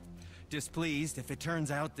displeased if it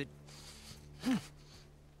turns out that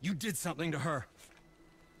you did something to her.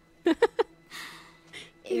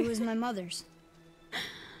 It was my mother's.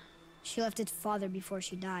 She left its father before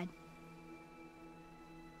she died.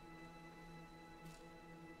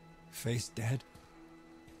 Face dead?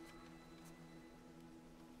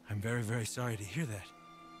 I'm very, very sorry to hear that.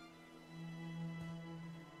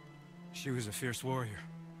 She was a fierce warrior.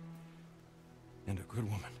 And a good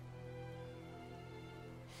woman.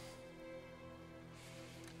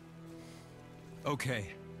 Okay.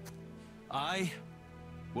 I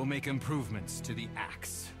will make improvements to the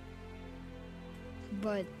axe.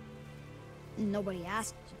 But nobody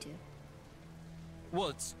asked you to. Well,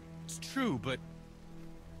 it's true, but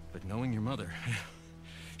knowing your mother,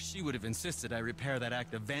 she would have insisted I repair that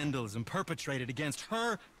act of vandalism perpetrated against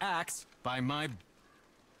her axe by my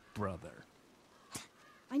brother.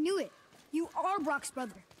 I knew it. You are Brok's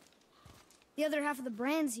brother. The other half of the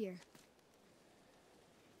brand's here.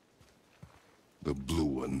 The blue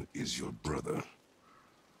one is your brother.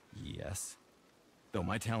 Yes. Though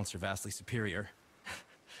my talents are vastly superior.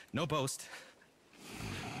 No boast.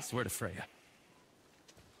 I swear to Freya.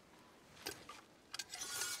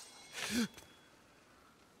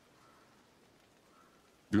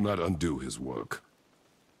 Do not undo his work.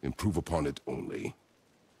 Improve upon it only.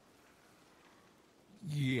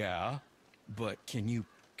 Yeah, but can you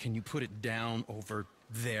put it down over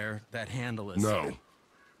there? That handle is No.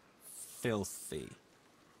 filthy.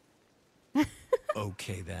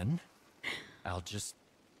 Okay then. I will just.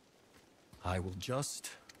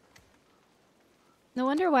 No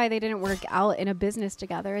wonder why they didn't work out in a business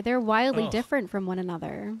together. They're wildly different from one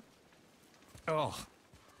another. Oh.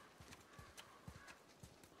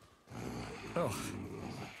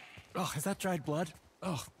 Is that dried blood?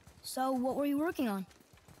 Oh. So what were you working on?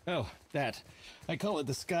 Oh, that. I call it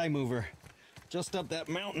the Sky Mover. Just up that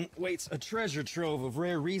mountain waits a treasure trove of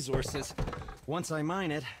rare resources. Once I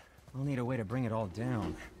mine it, I'll need a way to bring it all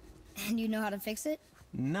down. And you know how to fix it?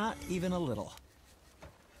 Not even a little.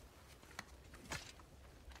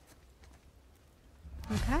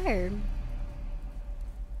 Okay.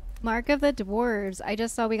 Mark of the Dwarves. I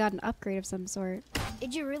just saw we got an upgrade of some sort.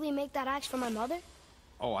 Did you really make that axe for my mother?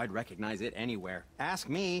 Oh, I'd recognize it anywhere. Ask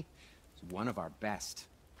me. It's one of our best.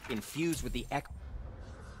 Infused with the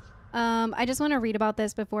I just want to read about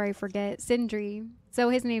this before I forget. Sindri. So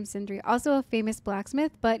his name's Sindri. Also a famous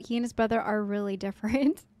blacksmith, but he and his brother are really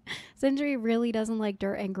different. Sindri really doesn't like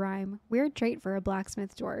dirt and grime. Weird trait for a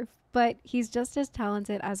blacksmith dwarf. But he's just as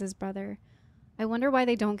talented as his brother. I wonder why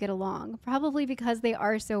they don't get along. Probably because they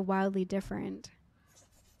are so wildly different.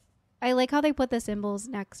 I like how they put the symbols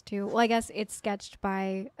next to... Well, I guess it's sketched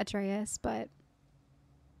by Atreus, but...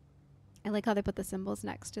 I like how they put the symbols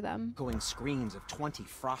next to them. echoing screams of 20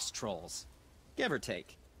 frost trolls. Give or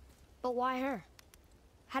take. But why her?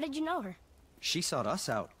 How did you know her? She sought us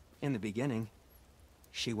out in the beginning.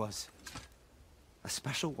 She was a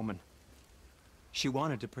special woman. She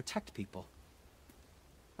wanted to protect people.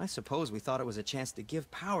 I suppose we thought it was a chance to give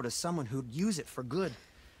power to someone who'd use it for good.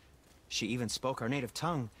 She even spoke our native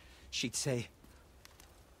tongue. She'd say,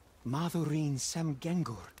 Madurin sem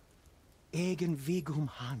Gengur, egen vigum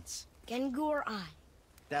Hans. Gengur I.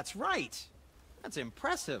 That's right. That's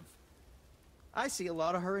impressive. I see a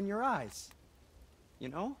lot of her in your eyes. You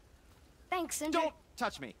know? Thanks, Sindri. Don't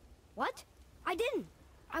touch me. What? I didn't.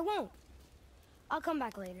 I won't. I'll come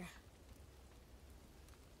back later.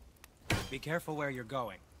 Be careful where you're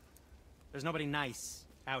going. There's nobody nice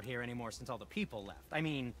out here anymore since all the people left. I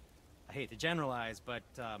mean, I hate to generalize, but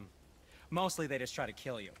mostly they just try to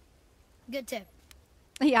kill you. Good tip.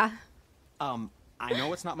 Yeah. I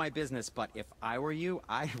know it's not my business, but if I were you,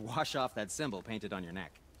 I'd wash off that symbol painted on your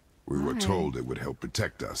neck. We were told it would help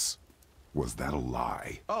protect us. Was that a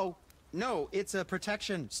lie? Oh, no, it's a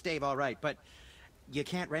protection stave, all right, but you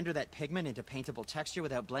can't render that pigment into paintable texture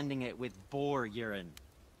without blending it with boar urine.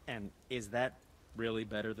 And is that really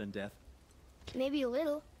better than death? Maybe a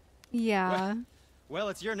little. Yeah. Well,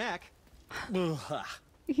 it's your neck.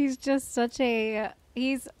 He's just such a...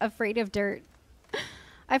 He's afraid of dirt.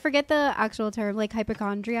 I forget the actual term, like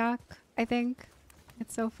hypochondriac, I think.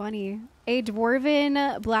 It's so funny. A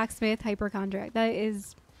dwarven blacksmith hypochondriac. That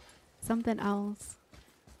is something else.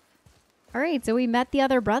 All right, so we met the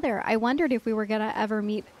other brother. I wondered if we were going to ever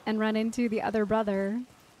meet and run into the other brother.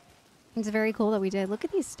 It's very cool that we did. Look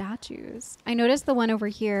at these statues. I noticed the one over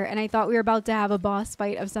here, and I thought we were about to have a boss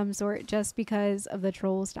fight of some sort just because of the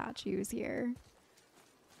troll statues here.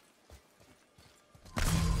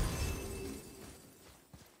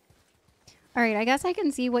 All right, I guess I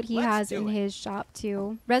can see what he has in his shop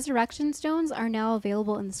too. Resurrection stones are now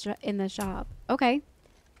available in the shop. Okay.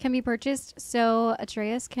 Can be purchased so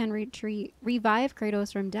Atreus can revive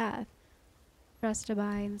Kratos from death. For us to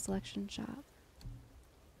buy in the selection shop.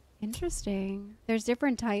 Interesting. There's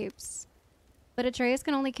different types. But Atreus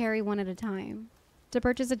can only carry one at a time. To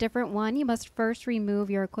purchase a different one, you must first remove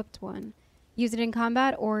your equipped one. Use it in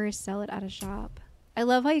combat or sell it at a shop. I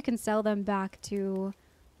love how you can sell them back to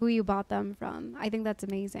who you bought them from. I think that's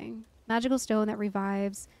amazing. Magical stone that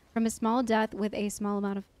revives from a small death with a small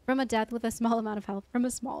amount of health. From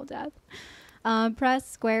a small death. Press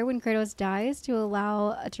square when Kratos dies to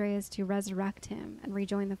allow Atreus to resurrect him and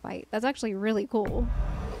rejoin the fight. That's actually really cool.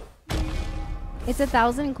 It's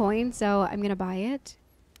 1,000 coins, so I'm gonna buy it.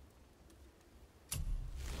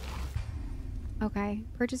 Okay,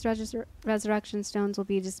 purchase resurrection stones will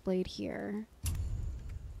be displayed here.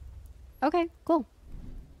 Okay, cool.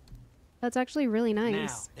 That's actually really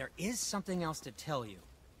nice. Now, there is something else to tell you.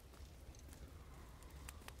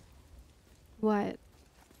 What?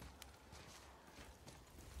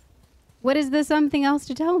 What is there something else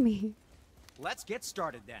to tell me? Let's get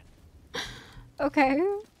started then. Okay.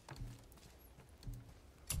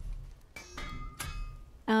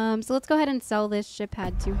 So let's go ahead and sell this ship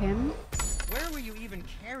head to him. Where were you even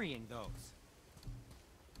carrying those?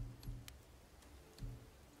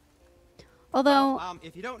 Although,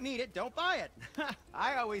 if you don't need it, don't buy it.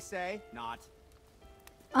 I always say not.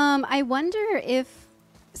 I wonder if,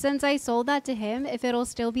 since I sold that to him, if it'll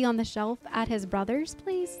still be on the shelf at his brother's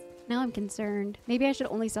place. Now I'm concerned. Maybe I should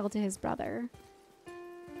only sell to his brother.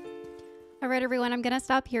 All right, everyone, I'm going to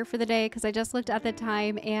stop here for the day because I just looked at the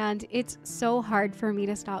time and it's so hard for me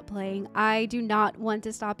to stop playing. I do not want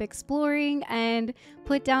to stop exploring and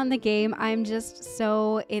put down the game. I'm just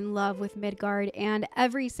so in love with Midgard and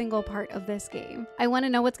every single part of this game. I want to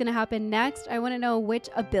know what's going to happen next. I want to know which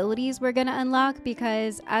abilities we're going to unlock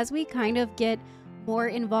because as we kind of get more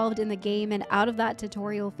involved in the game and out of that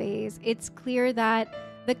tutorial phase, it's clear that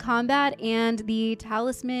the combat and the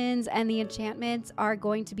talismans and the enchantments are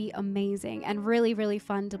going to be amazing and really, really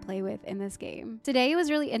fun to play with in this game. Today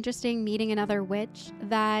was really interesting meeting another witch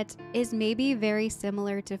that is maybe very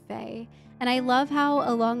similar to Faye. And I love how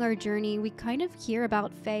along our journey, we kind of hear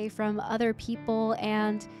about Faye from other people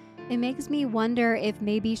and it makes me wonder if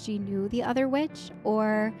maybe she knew the other witch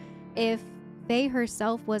or if Faye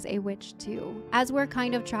herself was a witch too. As we're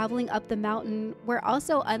kind of traveling up the mountain, we're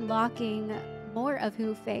also unlocking more of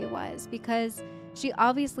who Faye was because she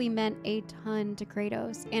obviously meant a ton to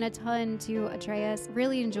Kratos and a ton to Atreus.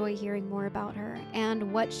 Really enjoy hearing more about her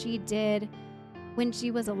and what she did when she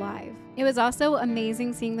was alive. It was also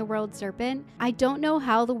amazing seeing the World Serpent. I don't know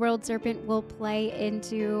how the World Serpent will play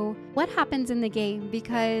into what happens in the game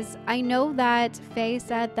because I know that Faye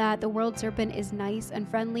said that the World Serpent is nice and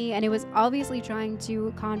friendly and it was obviously trying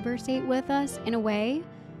to conversate with us in a way.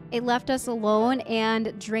 It left us alone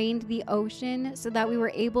and drained the ocean so that we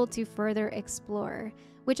were able to further explore,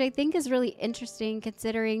 which I think is really interesting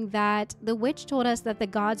considering that the witch told us that the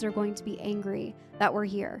gods are going to be angry that we're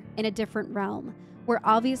here in a different realm. We're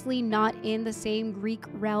obviously not in the same Greek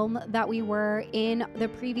realm that we were in the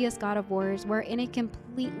previous God of Wars. We're in a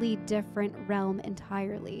completely different realm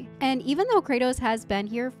entirely. And even though Kratos has been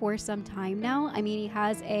here for some time now, I mean, he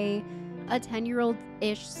has a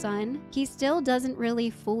 10-year-old-ish son, he still doesn't really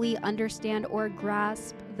fully understand or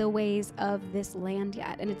grasp the ways of this land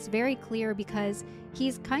yet. And it's very clear because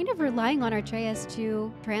he's kind of relying on Atreus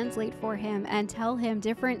to translate for him and tell him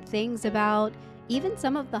different things about even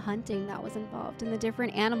some of the hunting that was involved and the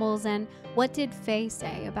different animals and what did Faye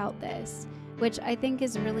say about this, which I think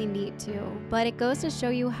is really neat too. But it goes to show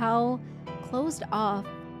you how closed off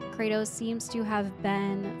Kratos seems to have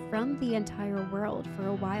been from the entire world for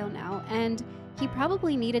a while now, and he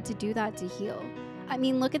probably needed to do that to heal. I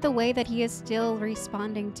mean, look at the way that he is still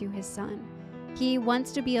responding to his son. He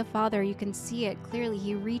wants to be a father, you can see it clearly.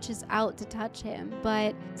 He reaches out to touch him,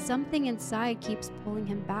 but something inside keeps pulling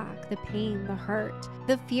him back. The pain, the hurt,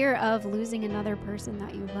 the fear of losing another person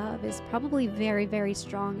that you love is probably very, very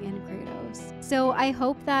strong in Kratos. So I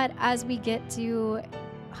hope that as we get to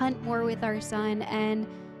hunt more with our son and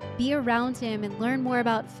be around him and learn more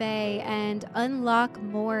about Fae and unlock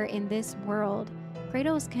more in this world,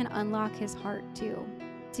 Kratos can unlock his heart too,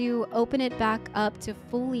 to open it back up to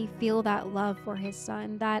fully feel that love for his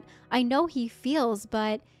son that I know he feels,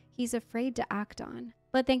 but he's afraid to act on.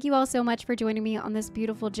 But thank you all so much for joining me on this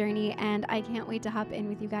beautiful journey, and I can't wait to hop in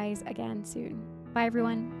with you guys again soon. Bye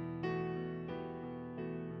everyone.